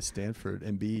knocked out by Stanford.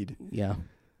 Embiid,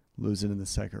 losing in the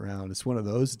second round. It's one of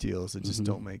those deals that just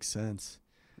don't make sense.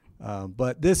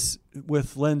 But this with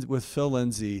Phil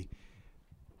Lindsay,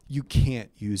 you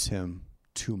can't use him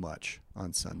too much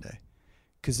on Sunday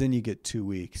because then you get 2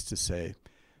 weeks to say,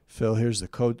 Phil, here's the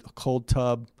cold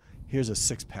tub, here's a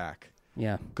 6-pack.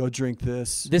 Yeah. Go drink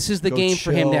this. This is the game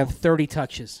for him to have 30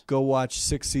 touches. Go watch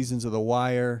 6 seasons of The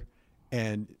Wire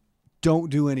and don't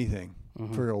do anything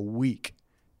for a week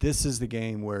this is the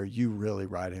game where you really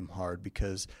ride him hard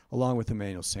because along with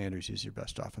Emmanuel Sanders, he's your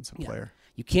best offensive player.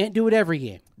 You can't do it every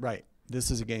game. Right.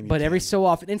 This is a game you But can. every so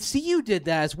often, and CU did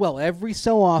that as well. Every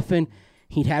so often,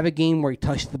 he'd have a game where he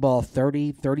touched the ball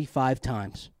 30, 35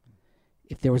 times.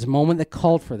 If there was a moment that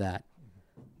called for that,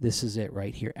 this is it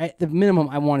right here. At the minimum,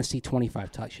 I want to see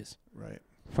 25 touches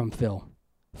from Phil.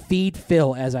 Feed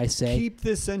Phil, as I say. Keep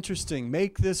this interesting.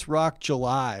 Make this rock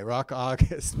July, rock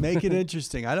August. Make it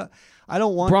interesting. I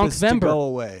don't want this to go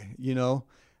away. You know,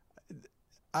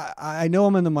 I know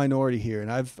I'm in the minority here, and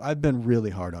I've been really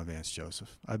hard on Vance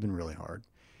Joseph. I've been really hard,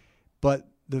 but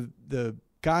the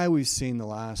guy we've seen the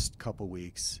last couple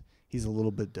weeks, he's a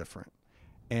little bit different,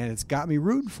 and it's got me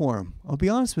rooting for him. I'll be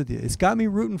honest with you, it's got me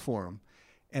rooting for him,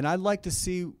 and I'd like to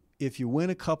see if you win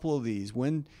a couple of these,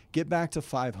 get back to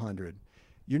 500.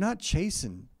 You're not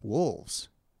chasing wolves.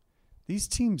 These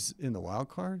teams in the wild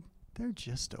card, they're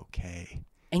just okay.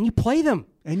 And you play them.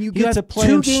 And you get to play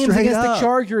them straight up. 2 games against the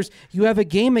Chargers. You have a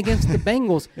game against the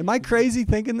Bengals. Am I crazy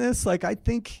thinking this? Like, I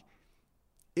think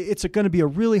it's going to be a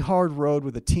really hard road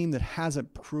with a team that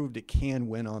hasn't proved it can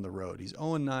win on the road. He's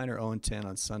 0-9 or 0-10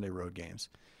 on Sunday road games.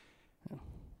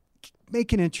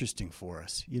 Make it interesting for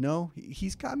us, you know?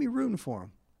 He's got me rooting for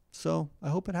him. So I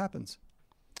hope it happens.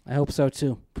 I hope so,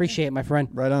 too. Appreciate it, my friend.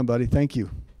 Right on, buddy. Thank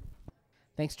you.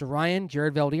 Thanks to Ryan,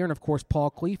 Jared Veldheer, and, of course, Paul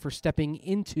Klee for stepping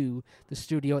into the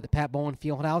studio at the Pat Bowlen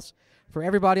Fieldhouse. For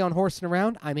everybody on Horsin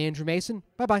Around, I'm Andrew Mason.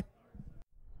 Bye-bye.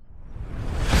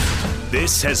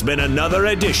 This has been another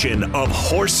edition of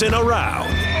Horsin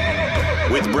Around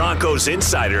with Broncos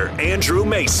insider Andrew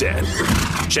Mason.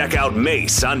 Check out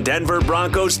Mace on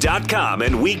DenverBroncos.com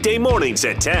and weekday mornings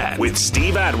at 10 with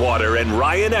Steve Atwater and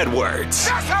Ryan Edwards.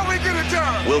 That's how we get it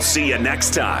done. We'll see you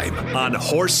next time on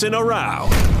Horsin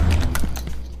Around.